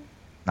you?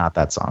 Not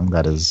that song.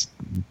 That is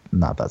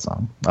not that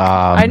song.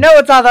 I know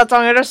it's not that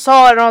song. I just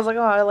saw it and I was like,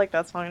 oh, I like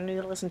that song. I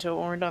need to listen to it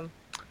when we're done.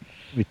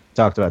 We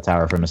talked about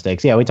Tower for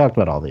Mistakes. Yeah, we talked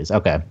about all these.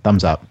 Okay,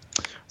 thumbs up.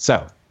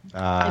 So,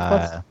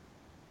 plus.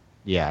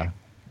 yeah,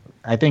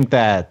 I think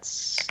that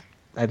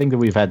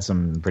we've had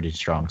some pretty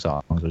strong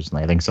songs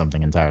recently. I think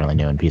Something Entirely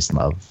New and Peace and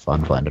Love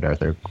on Planet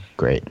Earth are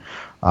great.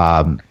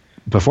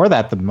 Before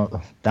that,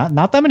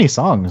 not that many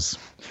songs.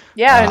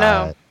 Yeah, I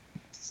know.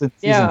 Since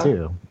Yeah. season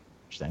 2.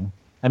 Interesting.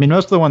 I mean,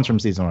 most of the ones from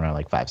season 1 are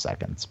like 5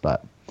 seconds,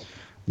 but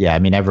yeah, I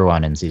mean,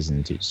 everyone in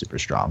season 2 is super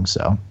strong.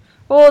 So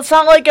Well, it's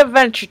not like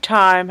Adventure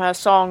Time has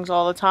songs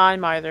all the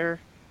time either.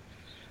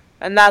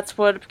 And that's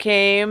what it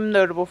became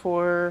notable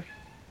for,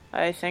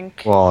 I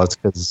think. well, it's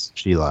because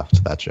she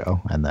left that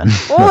show, and then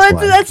Well, that's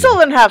why. it still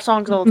didn't have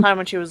songs all the time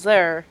when she was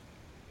there.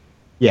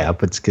 Yeah,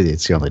 but it's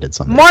because she only did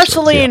something.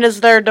 Marceline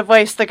is their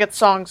device that gets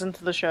songs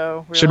into the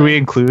show. Really. Should we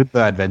include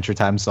the Adventure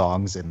Time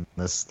songs in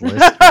this list?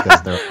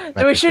 Because they're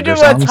Then we should do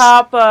Rebecca a Sugar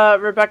songs? top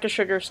Rebecca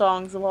Sugar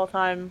songs of all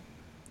time.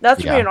 That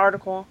should Yeah. be an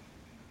article.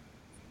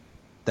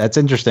 That's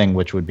interesting.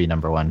 Which would be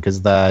number one?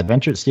 Because the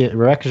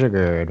Rebecca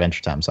Sugar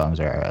Adventure Time songs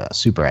are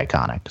super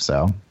iconic.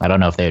 So I don't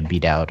know if they would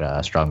beat out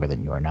Stronger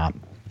Than You or not.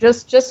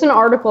 Just an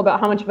article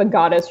about how much of a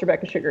goddess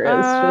Rebecca Sugar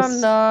is.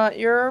 I'm not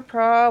your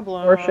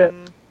problem. Worship.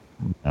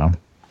 No.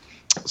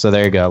 So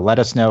there you go. Let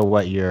us know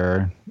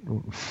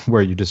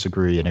where you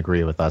disagree and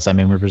agree with us. I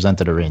mean, we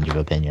presented a range of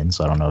opinions,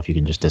 so I don't know if you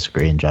can just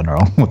disagree in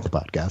general with the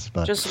podcast.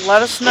 But Just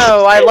let us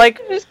know. I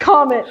like Just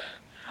comment.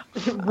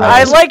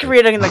 I like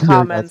reading the you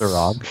comments. guys are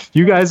wrong.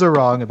 You guys are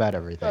wrong about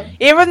everything.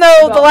 Even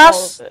though About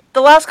all of it.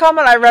 the last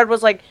comment I read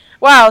was like,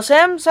 "Wow,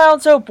 Sam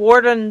sounds so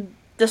bored and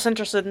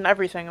disinterested in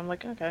everything." I'm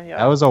like, okay, yeah.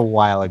 That was a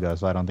while ago,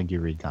 so I don't think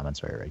you read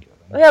comments very regularly.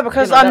 Yeah,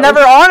 because You know, I'm that never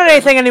on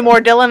anything anymore,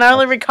 Dylan. I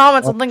only read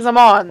comments on things I'm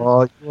on.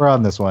 Well, we're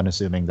on this one,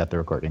 assuming that the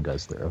recording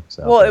goes through.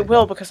 So Well, there you it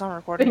will go. because I'm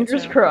recording. it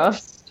Fingers soon.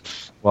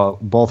 crossed. Well,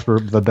 both for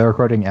the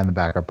recording and the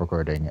backup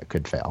recording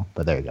could fail,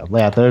 but there you go.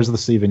 Yeah, there's the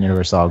Steven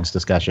Universe songs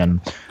discussion.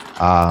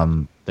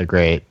 They're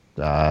great.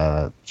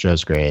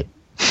 Show's great,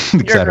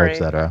 et cetera, great. et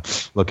cetera.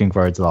 Looking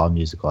forward to the all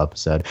musical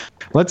episode.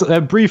 Let's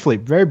very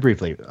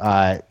briefly.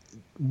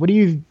 What do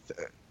you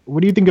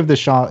think of the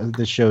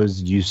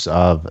show's use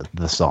of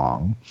the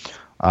song?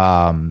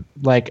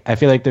 I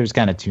feel like there's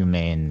kind of two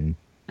main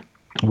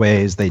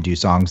ways they do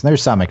songs.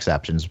 There's some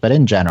exceptions, but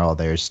in general,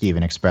 there's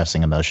Steven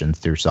expressing emotions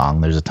through song.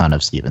 There's a ton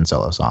of Steven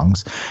solo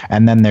songs,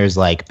 and then there's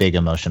like big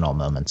emotional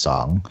moment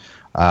song,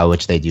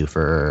 which they do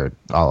for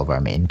all of our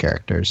main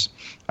characters.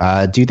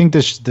 Do you think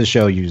the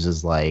show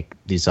uses like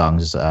these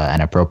songs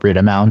an appropriate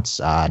amount?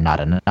 Not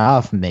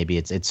enough. Maybe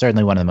it's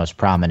certainly one of the most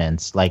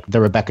prominent. Like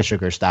the Rebecca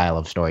Sugar style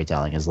of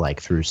storytelling is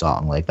like through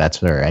song. Like that's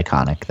their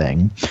iconic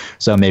thing.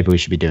 So maybe we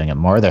should be doing it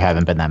more. There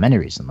haven't been that many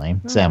recently.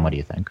 Sam, what do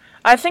you think?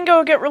 I think it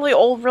would get really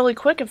old really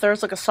quick if there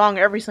was like a song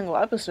every single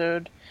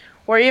episode,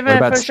 or even What if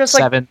about it's just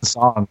like. 7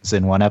 songs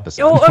in one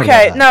episode? Oh, What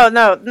okay. about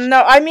that?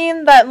 No. I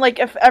mean that like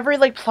if every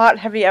like plot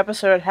heavy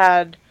episode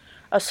had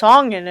a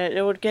song in it,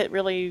 it would get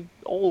really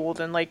old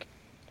and like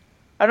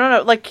I don't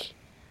know. Like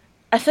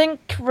I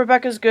think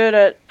Rebecca's good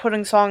at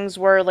putting songs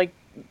where like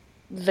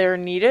they're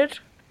needed.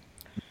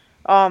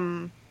 I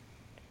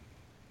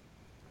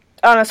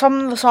don't know. Some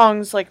of the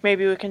songs like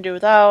maybe we can do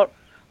without.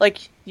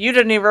 Like you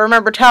didn't even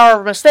remember Tower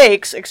of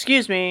Mistakes.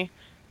 Excuse me,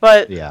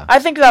 but Yeah. I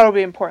think that'll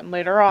be important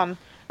later on.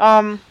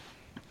 I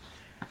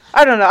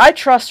don't know. I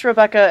trust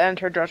Rebecca and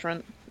her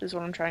judgment, is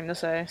what I'm trying to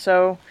say.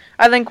 So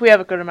I think we have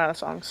a good amount of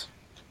songs.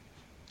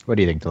 What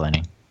do you think,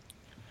 Delaney?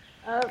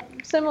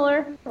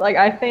 Similar. Like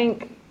I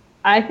think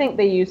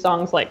they use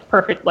songs like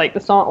perfect. Like the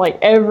song, like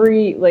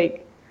every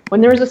like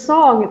when there's a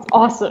song, it's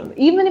awesome.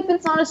 Even if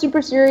it's not a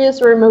super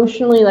serious or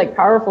emotionally like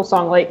powerful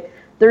song, like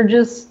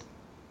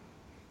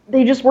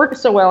they just work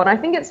so well. And I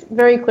think it's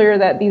very clear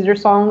that these are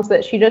songs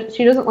that she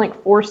doesn't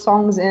like force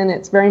songs in.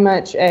 It's very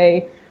much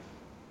a,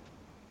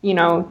 you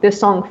know, this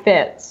song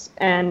fits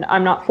and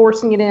I'm not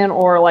forcing it in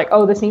or like,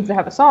 oh, this needs to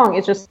have a song.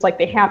 It's just like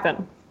they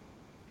happen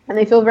and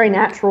they feel very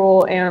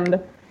natural. And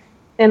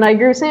I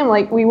agree with Sam,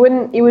 like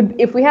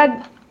if we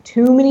had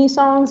too many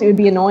songs, it would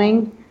be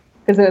annoying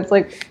because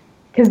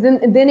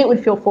then it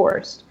would feel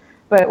forced.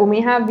 But when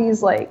we have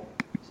these like,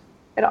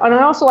 and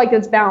I also like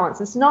its balance.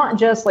 It's not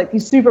just like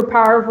these super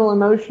powerful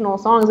emotional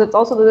songs. It's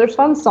also that there's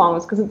fun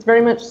songs because it's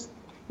very much, you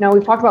know,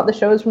 we've talked about the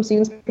shows from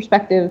Steven's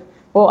perspective.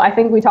 Well, I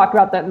think we talked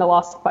about that in the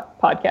Lost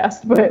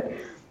podcast, but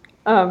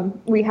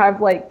we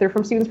have like they're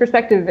from Steven's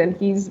perspective, and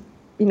he's,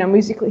 you know,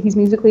 he's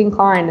musically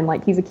inclined, and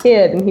like he's a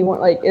kid, and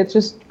it's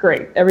just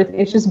great. Everything,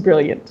 it's just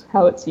brilliant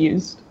how it's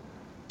used.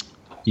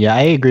 Yeah,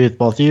 I agree with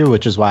both of you,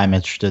 which is why I'm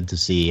interested to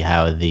see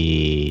how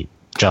the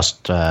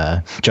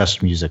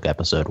just music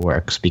episode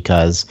works,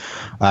 because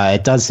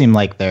it does seem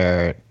like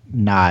they're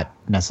not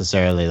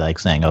necessarily like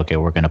saying, okay,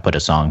 we're going to put a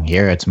song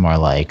here. It's more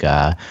like,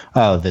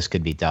 oh, this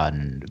could be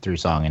done through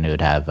song and it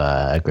would have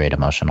a great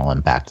emotional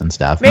impact and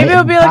stuff. Maybe it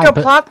would be like a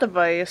plot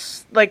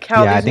device, like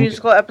how these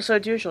musical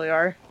episodes usually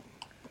are.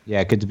 Yeah,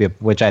 it could be,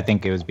 which I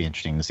think it would be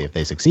interesting to see if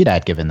they succeed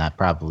at, given that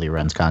probably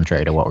runs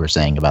contrary to what we're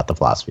saying about the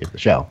philosophy of the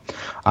show.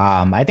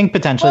 I think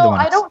potentially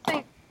I don't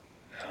think.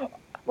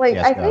 Like,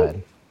 yes,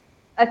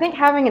 I think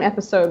having an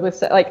episode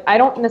with like I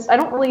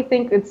don't really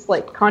think it's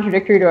like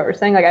contradictory to what we're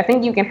saying. Like, I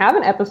think you can have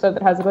an episode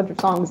that has a bunch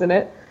of songs in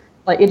it.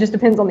 Like, it just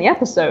depends on the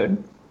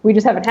episode. We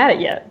just haven't had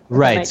it yet.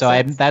 Right. So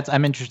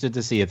I'm interested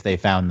to see if they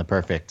found the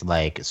perfect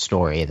like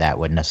story that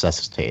would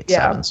necessitate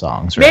 7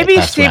 songs. Right?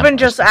 Maybe Steven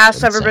just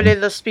asked everybody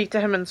to speak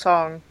to him in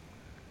song.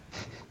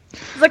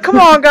 He's like, "Come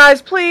on,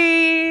 guys,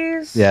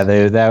 please." Yeah,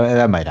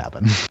 that might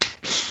happen.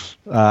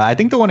 I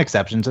think the one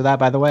exception to that,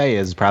 by the way,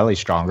 is probably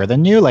Stronger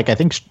Than You. Like, I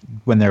think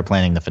when they were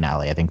planning the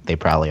finale, I think they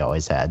probably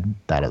always had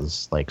that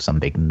as like some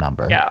big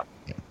number. Yeah.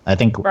 I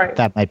think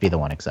that might be the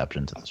one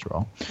exception to this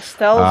rule.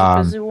 Estelle's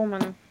a busy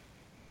woman.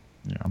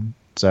 Yeah.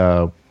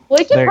 So. Well,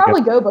 it could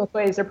probably go both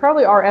ways. There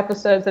probably are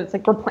episodes that it's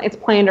like it's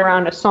planned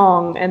around a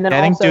song, and then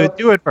I think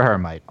Do It For Her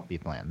might be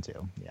planned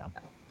too. Yeah.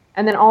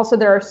 And then also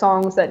there are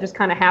songs that just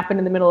kind of happen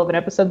in the middle of an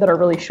episode that are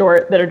really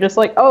short, that are just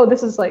like, oh,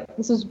 this is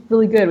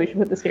really good. We should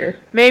put this here.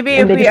 Maybe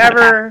if we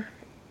ever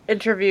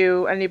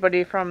interview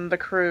anybody from the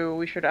crew,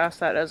 we should ask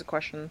that as a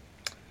question.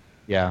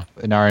 Yeah,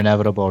 in our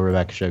inevitable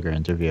Rebecca Sugar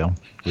interview,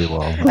 we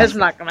will. It's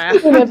not gonna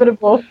happen.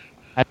 Inevitable.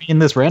 I mean,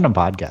 this random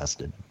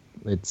podcast.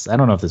 I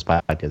don't know if this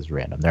podcast is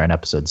random. They're on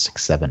episode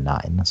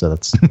 679, so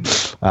that's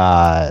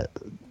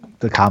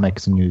the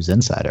Comics News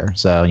Insider.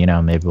 So,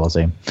 maybe we'll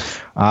see.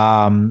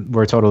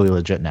 We're totally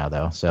legit now,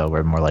 though, so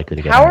we're more likely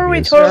to get How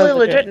interviews. Are we totally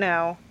legit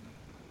now?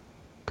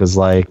 Because,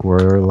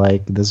 we're,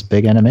 this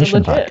big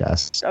animation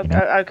podcast.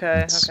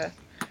 Okay. It's,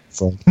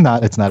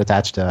 it's not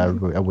attached to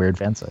a weird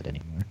fan site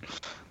anymore.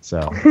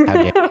 So,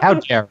 how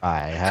dare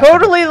I?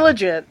 Totally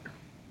legit.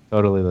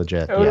 Totally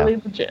legit. Totally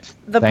legit.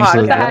 The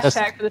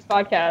hashtag for this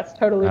podcast.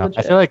 Totally legit.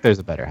 I feel like there's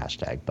a better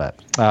hashtag,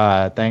 but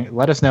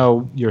let us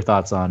know your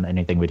thoughts on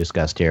anything we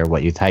discussed here.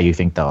 How you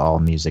think the all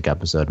music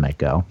episode might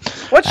go.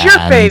 What's your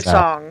fave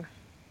song?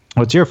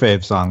 What's your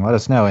fave song? Let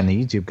us know in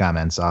the YouTube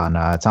comments on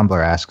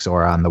Tumblr Asks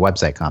or on the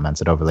website comments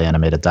at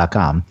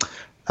overlyanimated.com.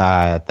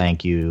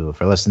 Thank you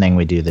for listening.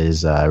 We do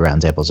these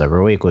roundtables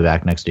every week. We'll be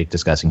back next week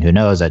discussing Who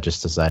Knows. I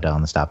just decided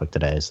on this topic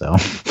today, so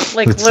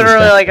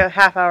literally a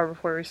half hour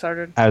before we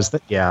started.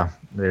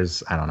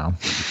 There's I don't know.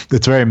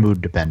 It's very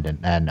mood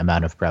dependent and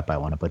amount of prep I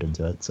want to put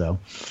into it. So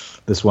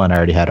this one I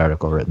already had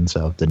article written,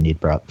 so didn't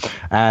need prep.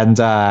 And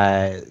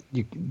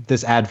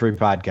this ad-free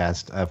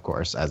podcast, of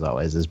course, as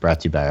always, is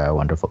brought to you by our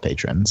wonderful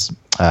patrons.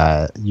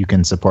 You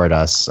can support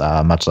us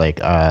much like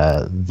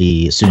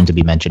the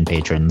soon-to-be mentioned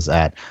patrons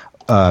at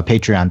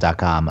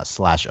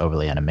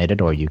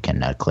patreon.com/overlyanimated, or you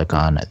can click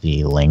on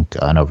the link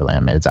on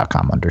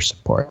overlyanimated.com under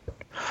support.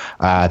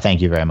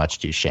 Thank you very much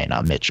to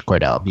Shayna, Mitch,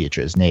 Cordell,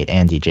 Beatrice, Nate,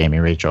 Andy, Jamie,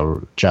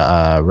 Rachel,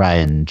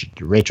 Ryan,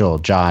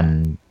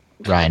 John,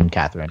 Ryan,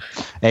 Catherine,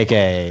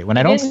 aka when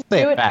I don't say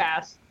it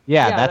fast.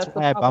 Yeah, that's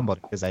why I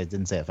bumbled, because I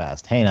didn't say it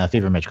fast. Hannah,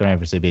 Fever, Mitch, Gordon,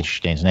 Beatrice,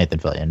 James, Nathan,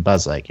 Fillion,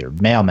 Buzz Like, your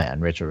Mailman,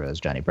 Richard Rose,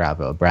 Johnny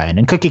Bravo, Brian,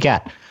 and Cookie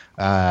Cat.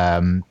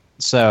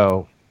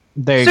 So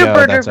there you go.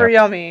 Super duper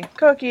yummy.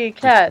 Cookie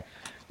Cat.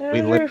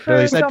 We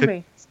literally said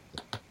cookie.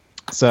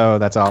 So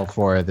that's all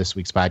for this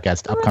week's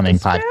podcast. Upcoming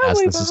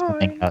podcast. This is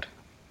coming out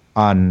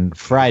on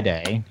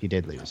Friday. He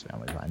did leave his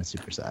family behind. It's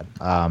super sad.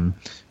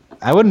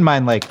 I wouldn't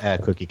mind a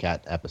Cookie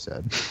Cat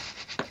episode.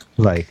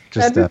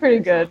 That'd be pretty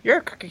good.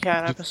 Your Cookie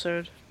Cat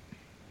episode.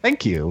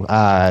 Thank you.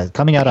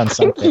 Coming out on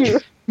Sunday.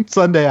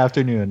 Sunday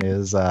afternoon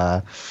is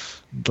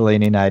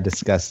Delaney and I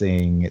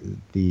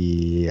discussing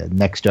the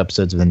next 2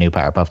 episodes of the new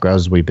Powerpuff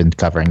Girls. We've been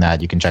covering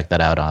that. You can check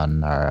that out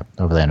on our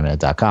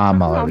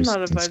overlyanimated.com. I'm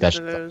not invited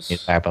to those.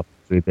 Powerpuff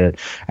Girls.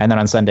 And then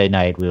on Sunday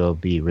night, we'll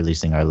be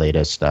releasing our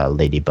latest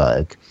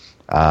Ladybug,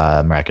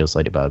 Miraculous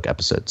Ladybug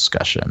episode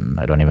discussion.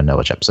 I don't even know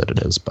which episode it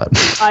is, but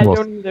I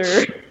don't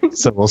either.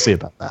 So we'll see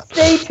about that.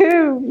 Stay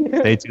tuned.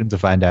 Stay tuned to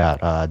find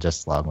out,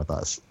 just along with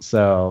us.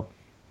 So,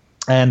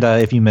 and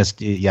if you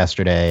missed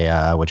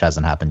yesterday, which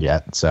hasn't happened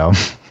yet, so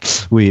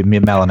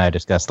Mel and I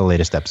discussed the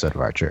latest episode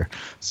of Archer.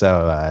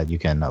 So you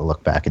can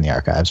look back in the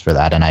archives for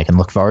that, and I can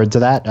look forward to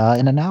that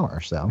in an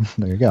hour. So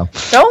there you go.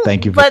 Don't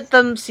let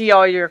them see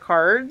all your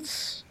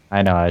cards.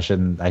 I know I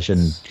shouldn't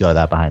go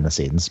that behind the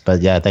scenes,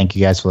 but yeah, thank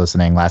you guys for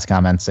listening. Last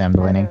comments, Sam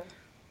Delaney.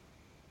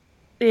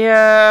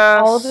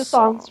 Yeah. All of the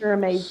songs are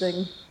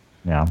amazing.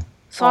 Yeah.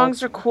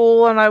 Songs are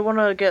cool, and I want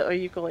to get a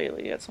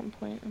ukulele at some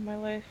point in my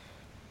life.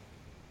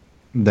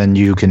 Then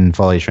you can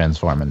fully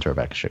transform into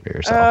Rebecca Sugar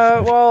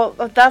yourself. Well,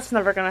 that's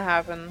never going to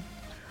happen.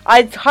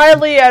 I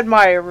highly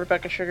admire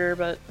Rebecca Sugar,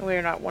 but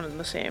we're not one and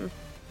the same.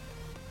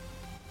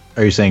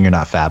 Are you saying you're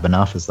not fab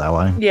enough? Is that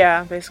why?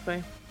 Yeah,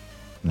 basically.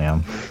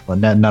 Yeah. Well,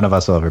 none of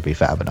us will ever be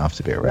fab enough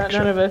to be Rebecca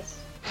Sugar. None of us.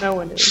 No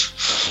one is.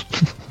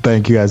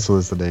 Thank you guys for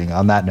listening.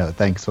 On that note,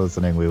 thanks for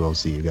listening. We will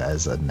see you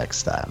guys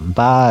next time.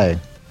 Bye.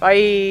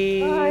 Bye.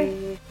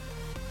 Bye.